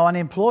and now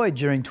unemployed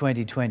during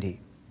 2020.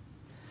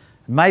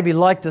 Maybe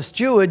like the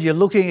steward, you're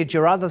looking at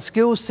your other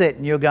skill set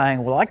and you're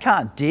going, well, I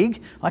can't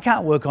dig, I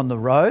can't work on the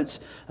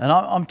roads, and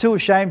I'm too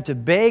ashamed to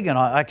beg, and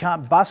I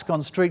can't busk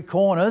on street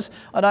corners,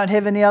 I don't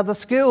have any other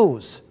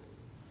skills.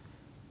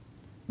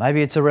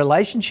 Maybe it's a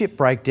relationship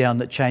breakdown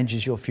that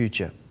changes your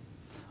future,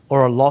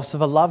 or a loss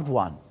of a loved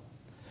one,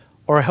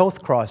 or a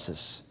health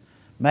crisis,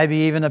 maybe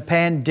even a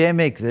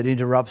pandemic that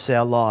interrupts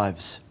our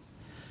lives.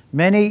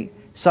 Many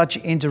such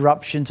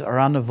interruptions are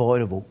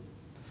unavoidable.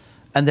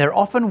 And they're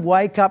often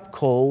wake-up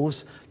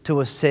calls to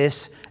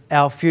assess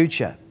our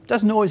future. It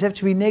doesn't always have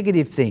to be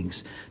negative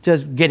things.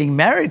 Just getting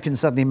married can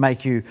suddenly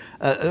make you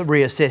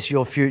reassess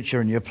your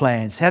future and your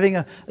plans.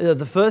 Having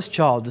the first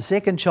child, the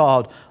second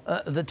child,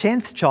 the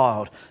 10th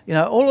child, you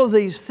know, all of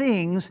these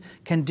things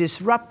can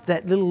disrupt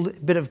that little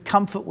bit of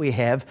comfort we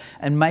have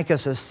and make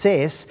us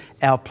assess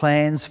our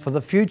plans for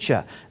the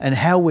future and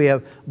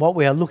what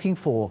we are looking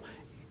for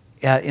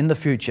in the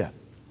future.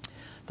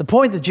 The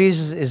point that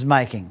Jesus is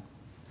making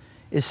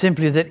is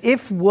simply that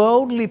if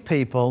worldly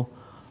people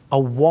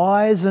are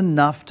wise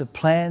enough to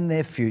plan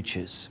their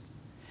futures,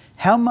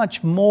 how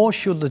much more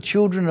should the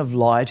children of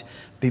light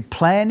be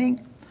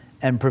planning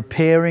and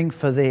preparing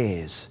for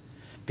theirs?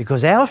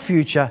 because our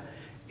future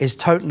is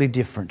totally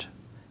different.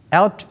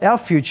 Our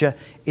future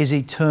is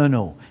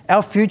eternal.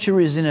 Our future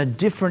is in a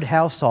different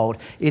household.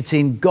 It's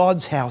in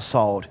God's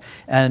household.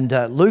 And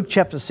Luke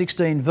chapter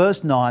 16,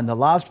 verse 9, the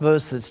last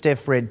verse that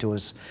Steph read to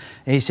us,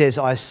 he says,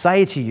 I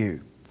say to you,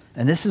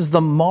 and this is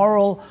the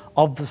moral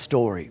of the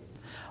story,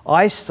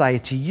 I say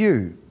to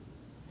you,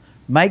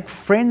 make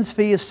friends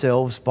for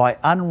yourselves by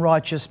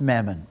unrighteous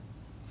mammon.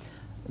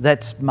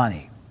 That's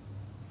money.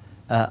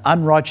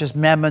 Unrighteous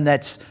mammon,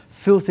 that's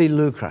filthy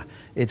lucre,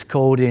 it's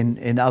called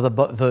in other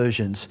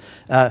versions.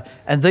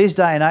 And these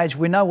day and age,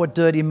 we know what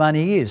dirty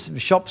money is.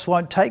 Shops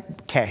won't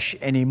take cash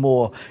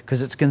anymore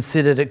because it's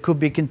considered it could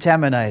be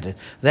contaminated,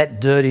 that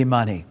dirty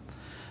money.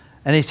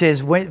 And he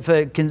says,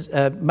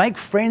 make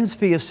friends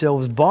for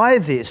yourselves by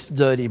this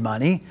dirty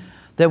money,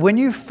 that when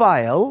you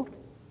fail,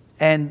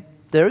 and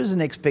there is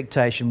an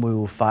expectation we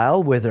will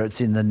fail, whether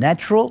it's in the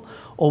natural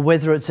or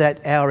whether it's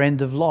at our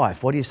end of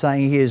life. What he's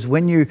saying here is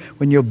when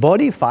your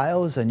body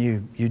fails and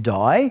you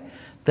die,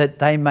 that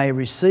they may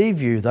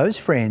receive you, those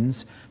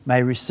friends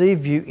may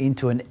receive you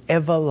into an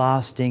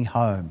everlasting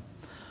home.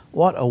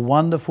 What a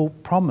wonderful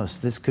promise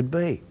this could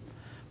be.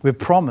 We're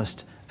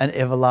promised an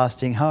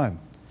everlasting home.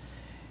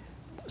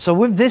 So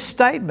with this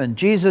statement,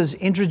 Jesus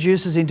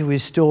introduces into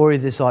his story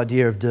this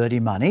idea of dirty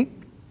money.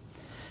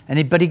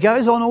 But he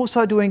goes on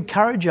also to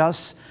encourage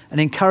us and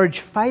encourage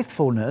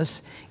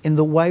faithfulness in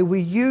the way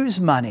we use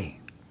money.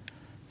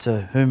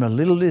 To whom a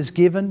little is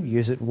given,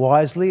 use it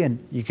wisely,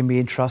 and you can be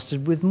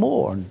entrusted with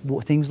more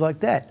and things like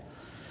that.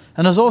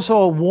 And there's also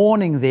a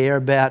warning there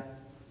about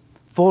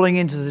falling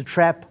into the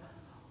trap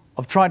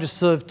of trying to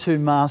serve two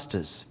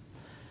masters.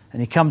 And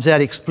he comes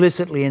out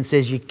explicitly and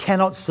says you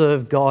cannot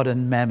serve God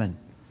and mammon.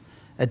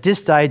 At this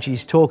stage,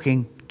 he's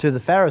talking to the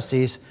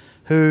Pharisees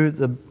who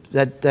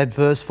that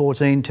verse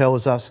 14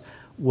 tells us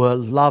were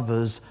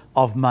lovers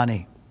of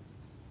money.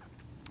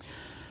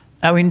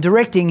 Now, in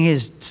directing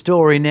his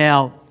story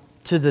now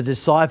to the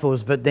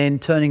disciples, but then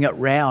turning it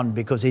round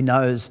because he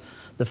knows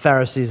the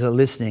Pharisees are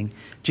listening,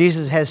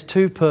 Jesus has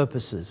two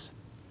purposes.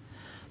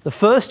 The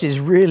first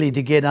is really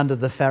to get under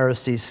the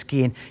Pharisees'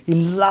 skin. He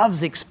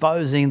loves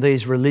exposing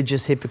these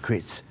religious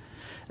hypocrites.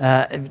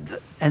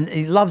 And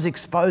he loves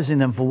exposing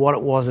them for what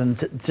it was. And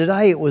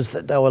today it was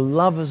that they were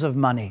lovers of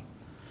money.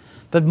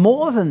 But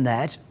more than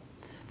that,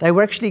 they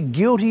were actually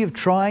guilty of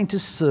trying to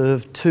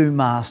serve two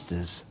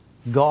masters,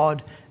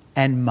 God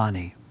and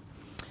money.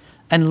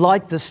 And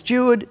like the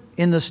steward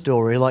in the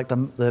story, like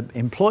the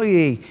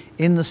employee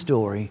in the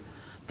story,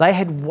 they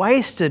had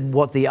wasted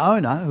what the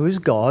owner, who is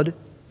God,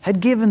 had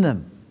given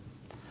them.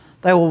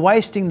 They were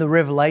wasting the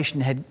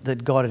revelation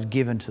that God had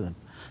given to them.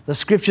 The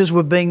scriptures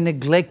were being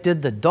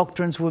neglected, the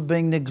doctrines were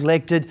being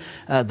neglected,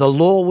 the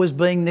law was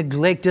being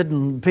neglected,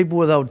 and they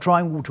were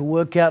trying to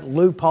work out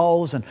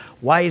loopholes and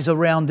ways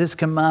around this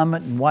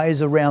commandment and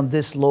ways around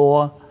this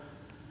law.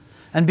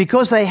 And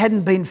because they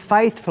hadn't been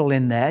faithful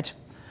in that,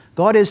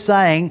 God is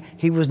saying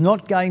he was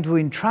not going to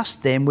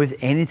entrust them with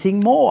anything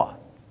more.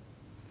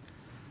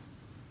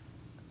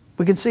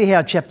 We can see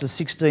how chapter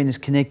 16 is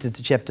connected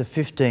to chapter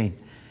 15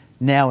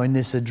 now in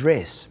this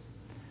address.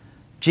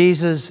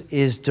 Jesus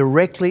is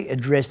directly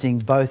addressing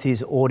both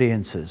his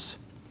audiences,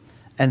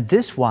 and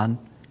this one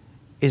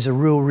is a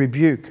real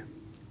rebuke.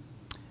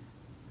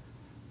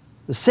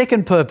 The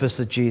second purpose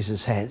that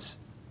Jesus has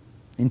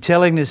in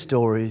telling this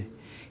story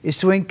is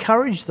to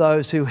encourage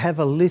those who have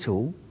a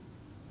little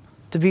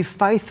to be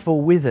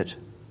faithful with it,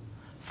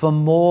 for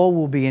more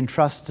will be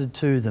entrusted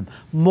to them,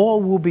 more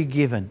will be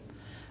given.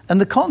 And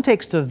the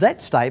context of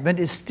that statement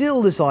is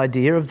still this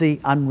idea of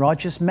the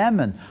unrighteous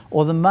mammon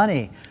or the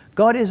money.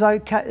 God is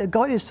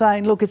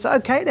saying, look, it's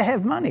okay to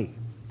have money.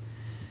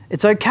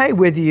 It's okay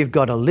whether you've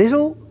got a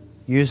little,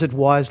 use it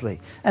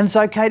wisely. And it's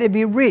okay to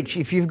be rich.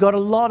 If you've got a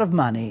lot of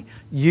money,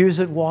 use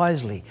it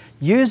wisely.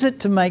 Use it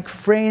to make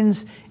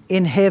friends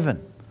in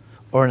heaven.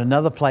 Or in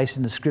another place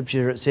in the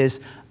scripture it says,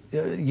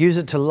 use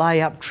it to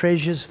lay up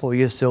treasures for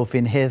yourself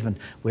in heaven,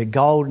 where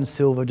gold and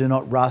silver do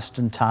not rust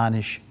and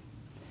tarnish.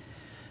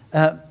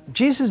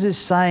 Jesus is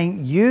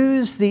saying,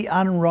 use the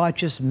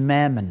unrighteous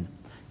mammon,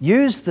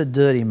 use the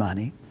dirty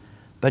money,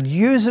 but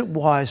use it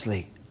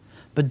wisely.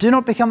 But do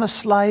not become a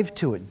slave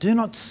to it. Do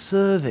not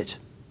serve it.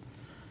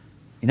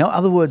 In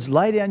other words,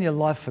 lay down your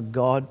life for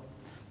God,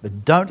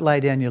 but don't lay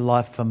down your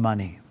life for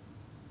money.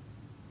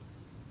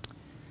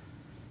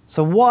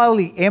 So while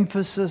the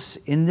emphasis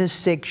in this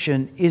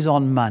section is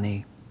on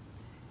money,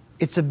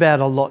 it's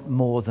about a lot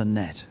more than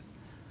that.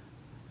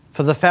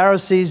 For the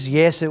Pharisees,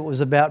 yes, it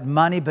was about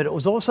money, but it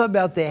was also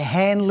about their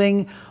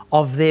handling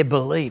of their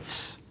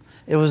beliefs.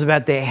 It was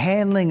about their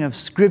handling of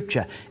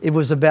Scripture. It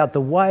was about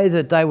the way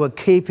that they were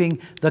keeping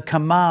the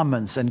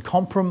commandments and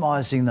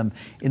compromising them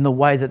in the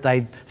way that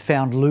they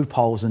found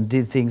loopholes and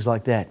did things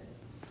like that.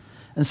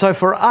 And so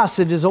for us,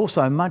 it is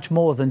also much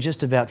more than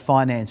just about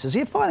finances.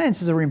 Yeah,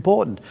 finances are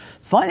important.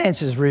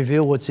 Finances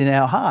reveal what's in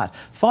our heart.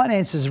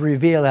 Finances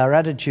reveal our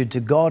attitude to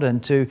God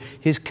and to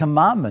his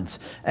commandments.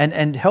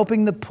 And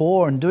helping the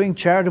poor and doing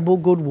charitable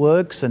good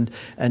works and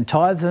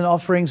tithes and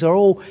offerings are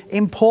all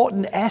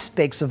important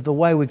aspects of the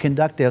way we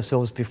conduct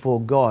ourselves before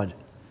God.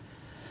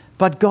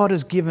 But God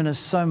has given us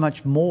so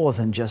much more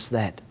than just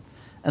that.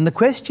 And the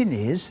question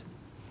is,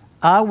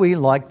 are we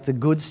like the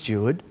good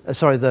steward,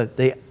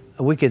 the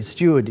wicked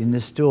steward in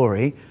this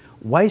story,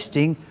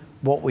 wasting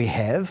what we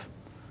have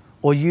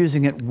or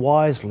using it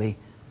wisely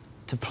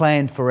to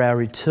plan for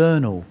our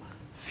eternal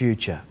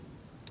future?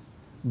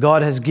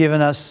 God has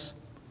given us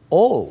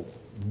all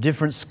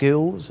different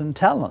skills and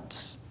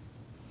talents.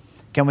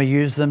 Can we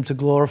use them to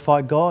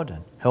glorify God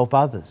and help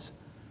others?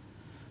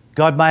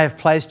 God may have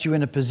placed you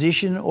in a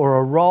position or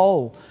a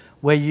role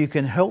where you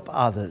can help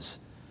others,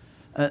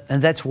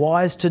 and that's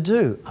wise to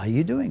do. Are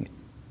you doing it?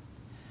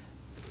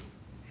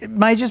 It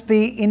may just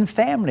be in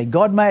family.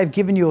 God may have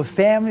given you a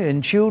family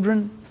and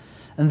children,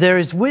 and there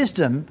is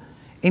wisdom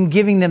in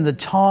giving them the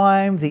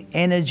time, the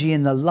energy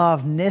and the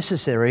love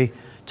necessary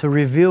to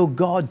reveal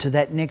God to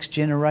that next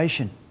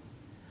generation.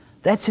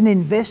 That's an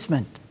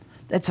investment.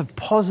 That's a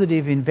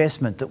positive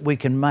investment that we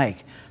can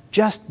make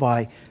just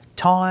by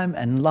time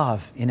and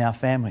love in our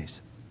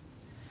families.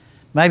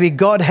 Maybe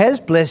God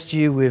has blessed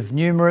you with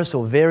numerous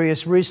or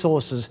various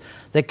resources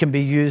that can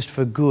be used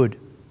for good.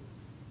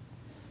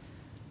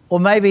 Or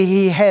maybe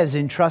he has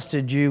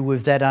entrusted you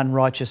with that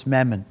unrighteous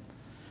mammon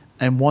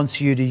and wants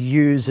you to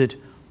use it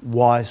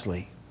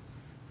wisely.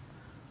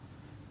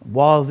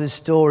 While this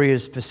story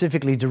is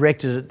specifically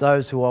directed at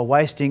those who are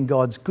wasting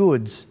God's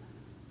goods,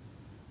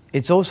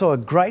 it's also a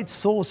great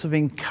source of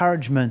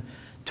encouragement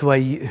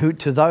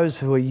to those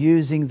who are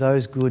using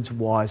those goods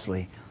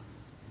wisely.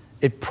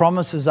 It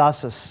promises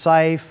us a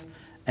safe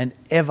and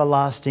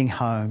everlasting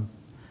home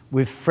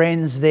with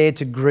friends there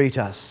to greet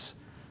us.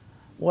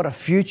 What a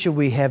future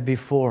we have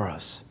before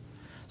us.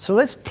 So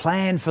let's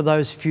plan for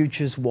those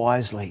futures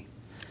wisely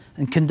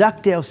and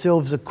conduct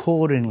ourselves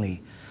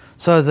accordingly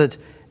so that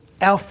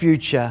our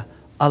future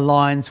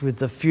aligns with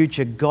the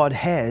future God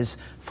has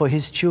for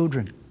his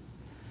children.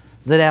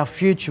 That our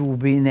future will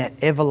be in that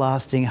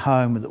everlasting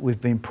home that we've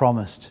been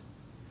promised.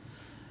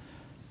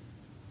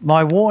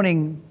 My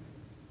warning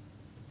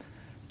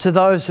to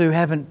those who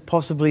haven't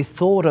possibly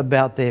thought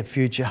about their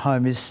future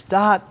home is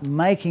start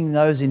making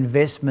those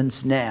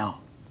investments now.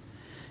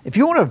 If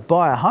you want to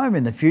buy a home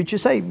in the future,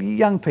 say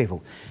young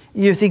people,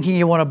 you're thinking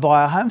you want to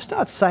buy a home,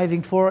 start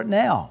saving for it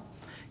now.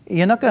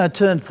 You're not going to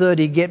turn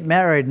 30, get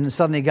married and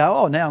suddenly go,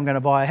 oh, now I'm going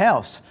to buy a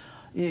house.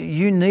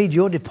 You need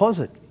your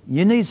deposit.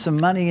 You need some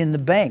money in the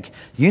bank.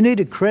 You need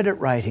a credit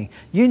rating.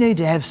 You need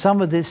to have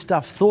some of this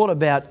stuff thought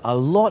about a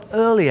lot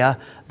earlier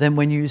than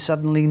when you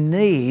suddenly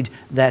need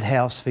that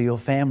house for your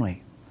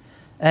family.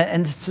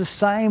 And it's the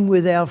same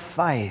with our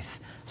faith.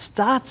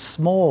 Start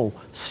small.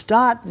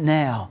 Start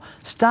now.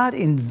 Start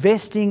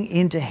investing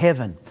into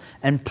heaven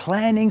and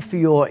planning for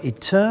your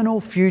eternal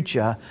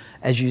future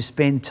as you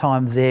spend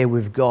time there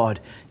with God.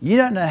 You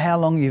don't know how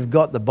long you've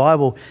got. The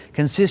Bible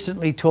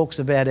consistently talks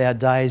about our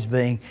days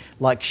being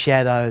like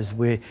shadows.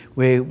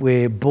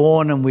 We're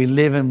born and we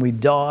live and we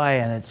die,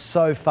 and it's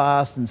so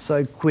fast and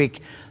so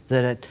quick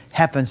that it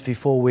happens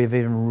before we've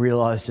even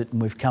realised it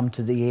and we've come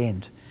to the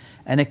end.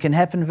 And it can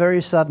happen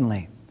very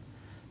suddenly.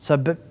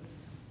 But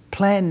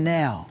plan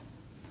now.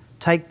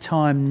 Take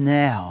time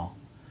now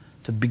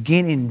to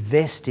begin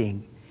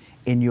investing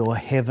in your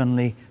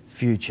heavenly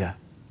future.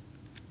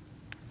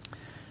 I'm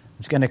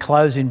just going to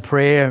close in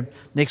prayer.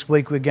 Next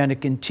week we're going to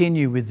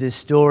continue with this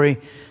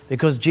story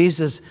because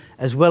Jesus,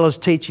 as well as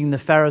teaching the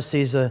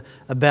Pharisees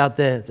about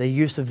the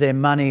use of their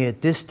money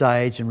at this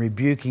stage and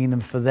rebuking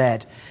them for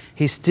that,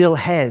 he still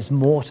has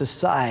more to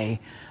say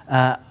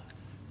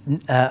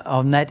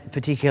on that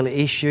particular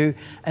issue,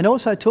 and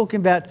also talking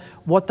about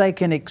what they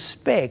can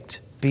expect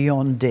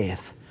beyond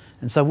death.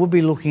 And so we'll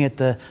be looking at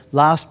the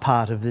last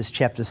part of this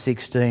chapter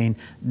 16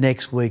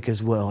 next week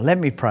as well. Let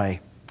me pray.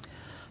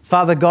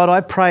 Father God, I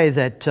pray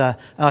that, and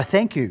I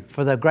thank you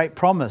for the great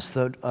promise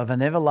of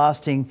an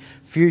everlasting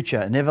future,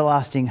 an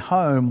everlasting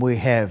home we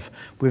have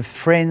with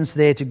friends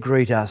there to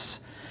greet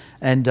us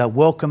and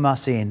welcome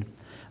us in.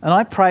 And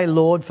I pray,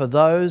 Lord, for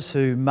those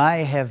who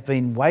may have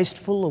been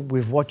wasteful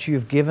with what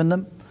you've given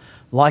them,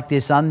 like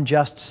this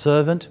unjust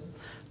servant,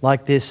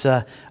 like this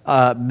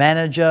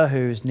manager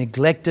who's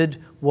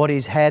neglected what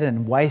he's had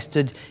and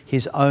wasted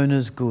his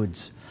owner's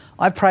goods.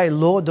 I pray,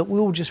 Lord, that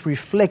we will just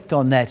reflect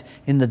on that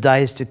in the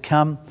days to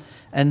come,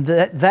 and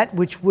that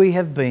which we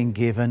have been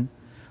given,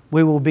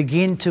 we will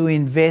begin to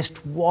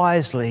invest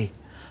wisely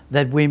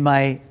that we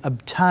may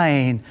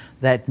obtain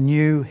that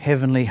new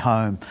heavenly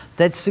home,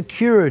 that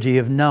security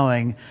of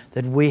knowing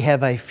that we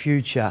have a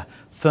future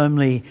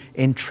firmly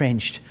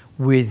entrenched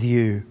with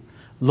you.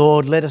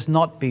 Lord, let us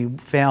not be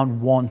found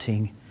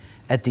wanting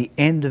at the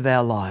end of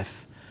our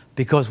life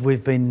because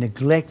we've been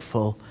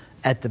neglectful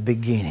at the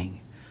beginning.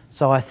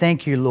 So I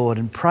thank you, Lord,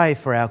 and pray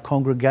for our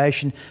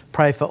congregation,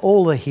 pray for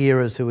all the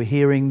hearers who are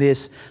hearing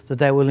this, that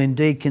they will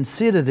indeed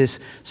consider this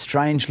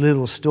strange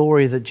little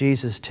story that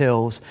Jesus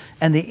tells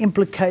and the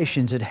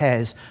implications it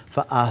has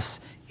for us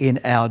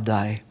in our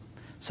day.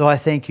 So I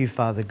thank you,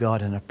 Father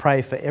God, and I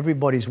pray for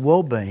everybody's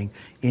well-being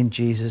in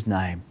Jesus'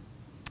 name.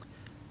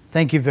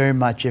 Thank you very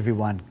much,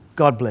 everyone.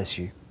 God bless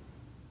you.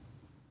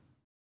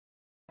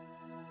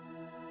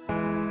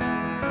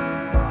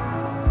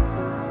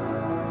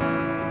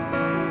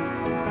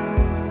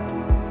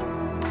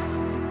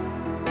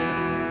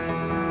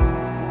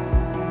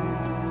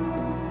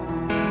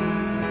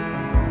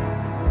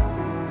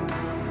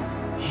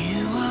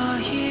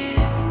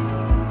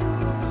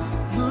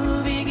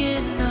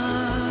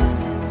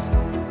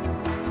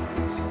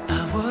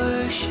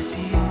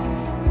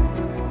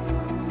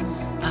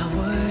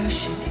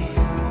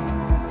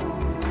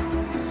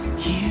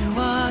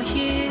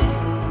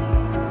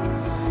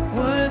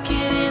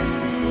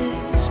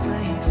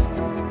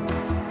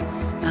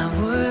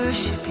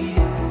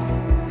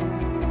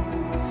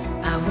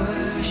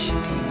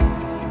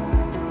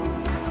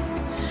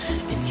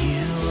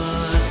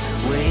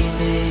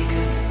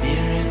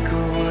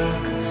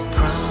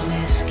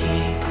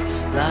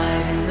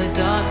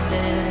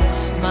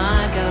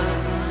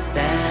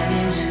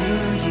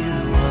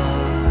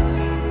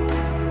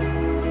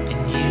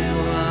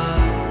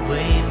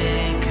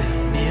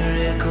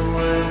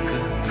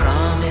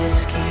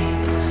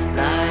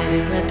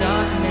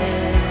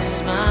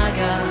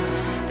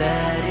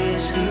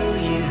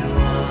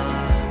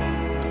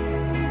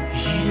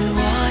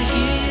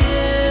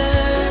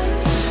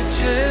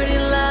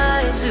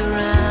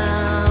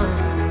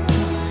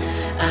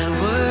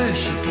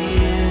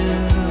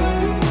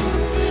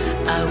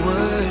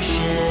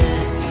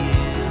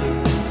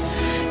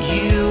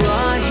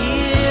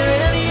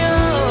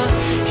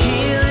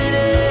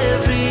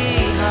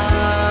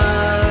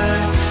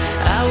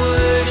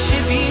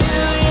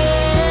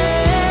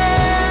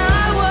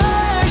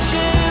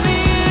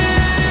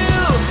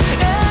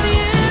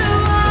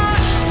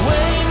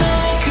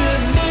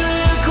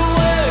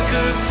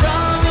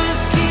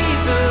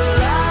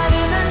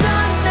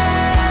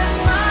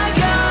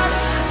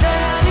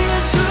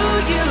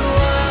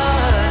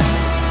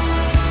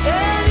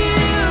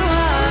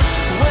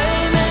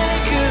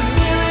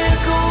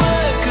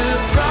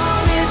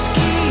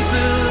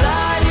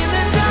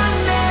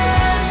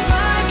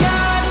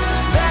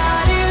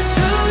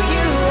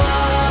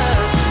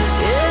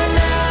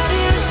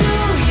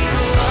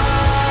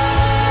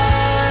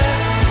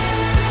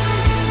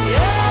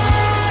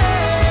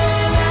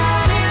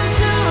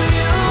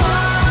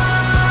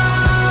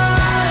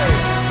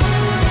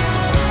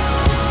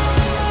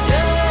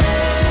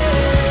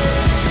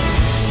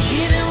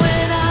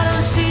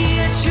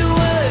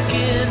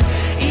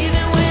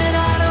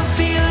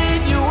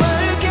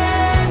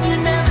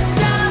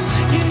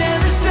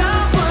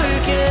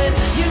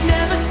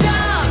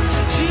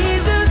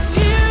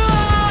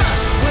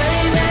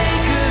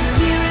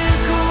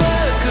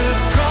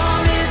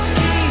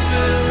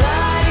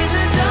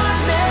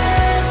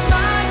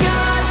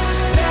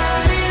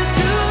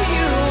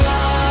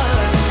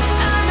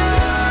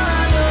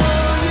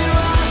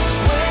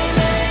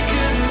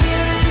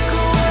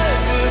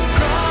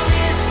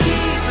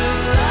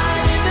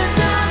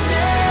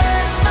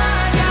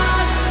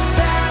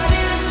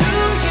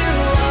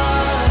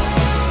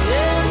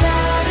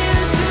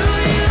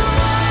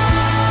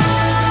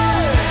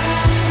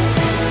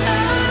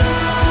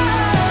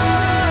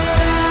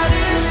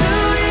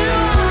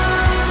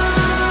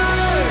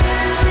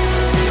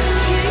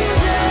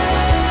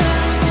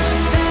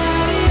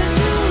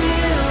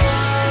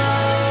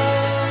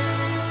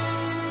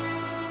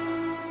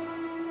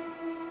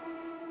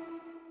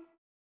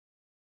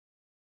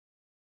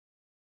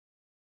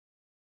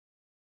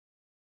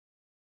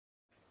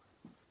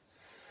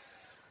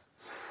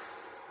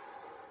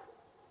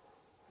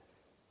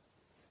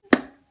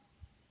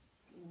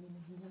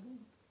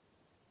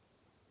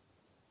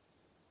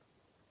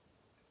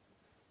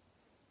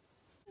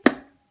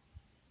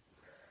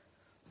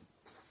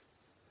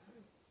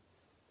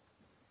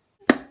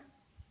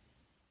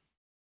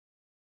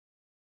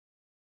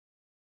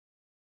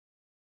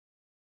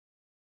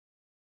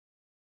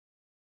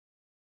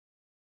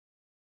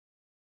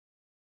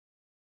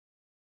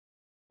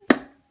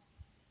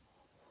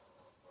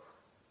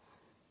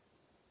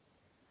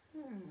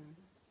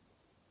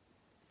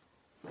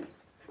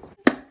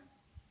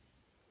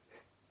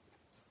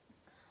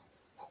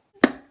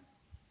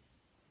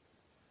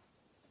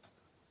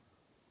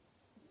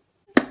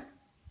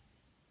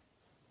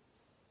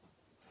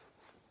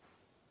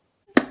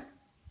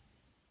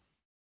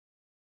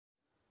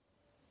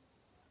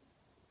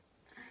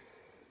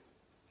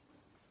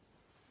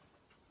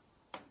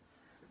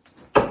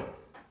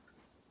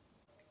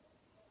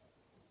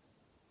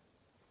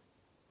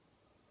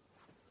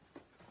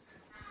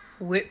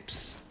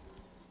 Whoops.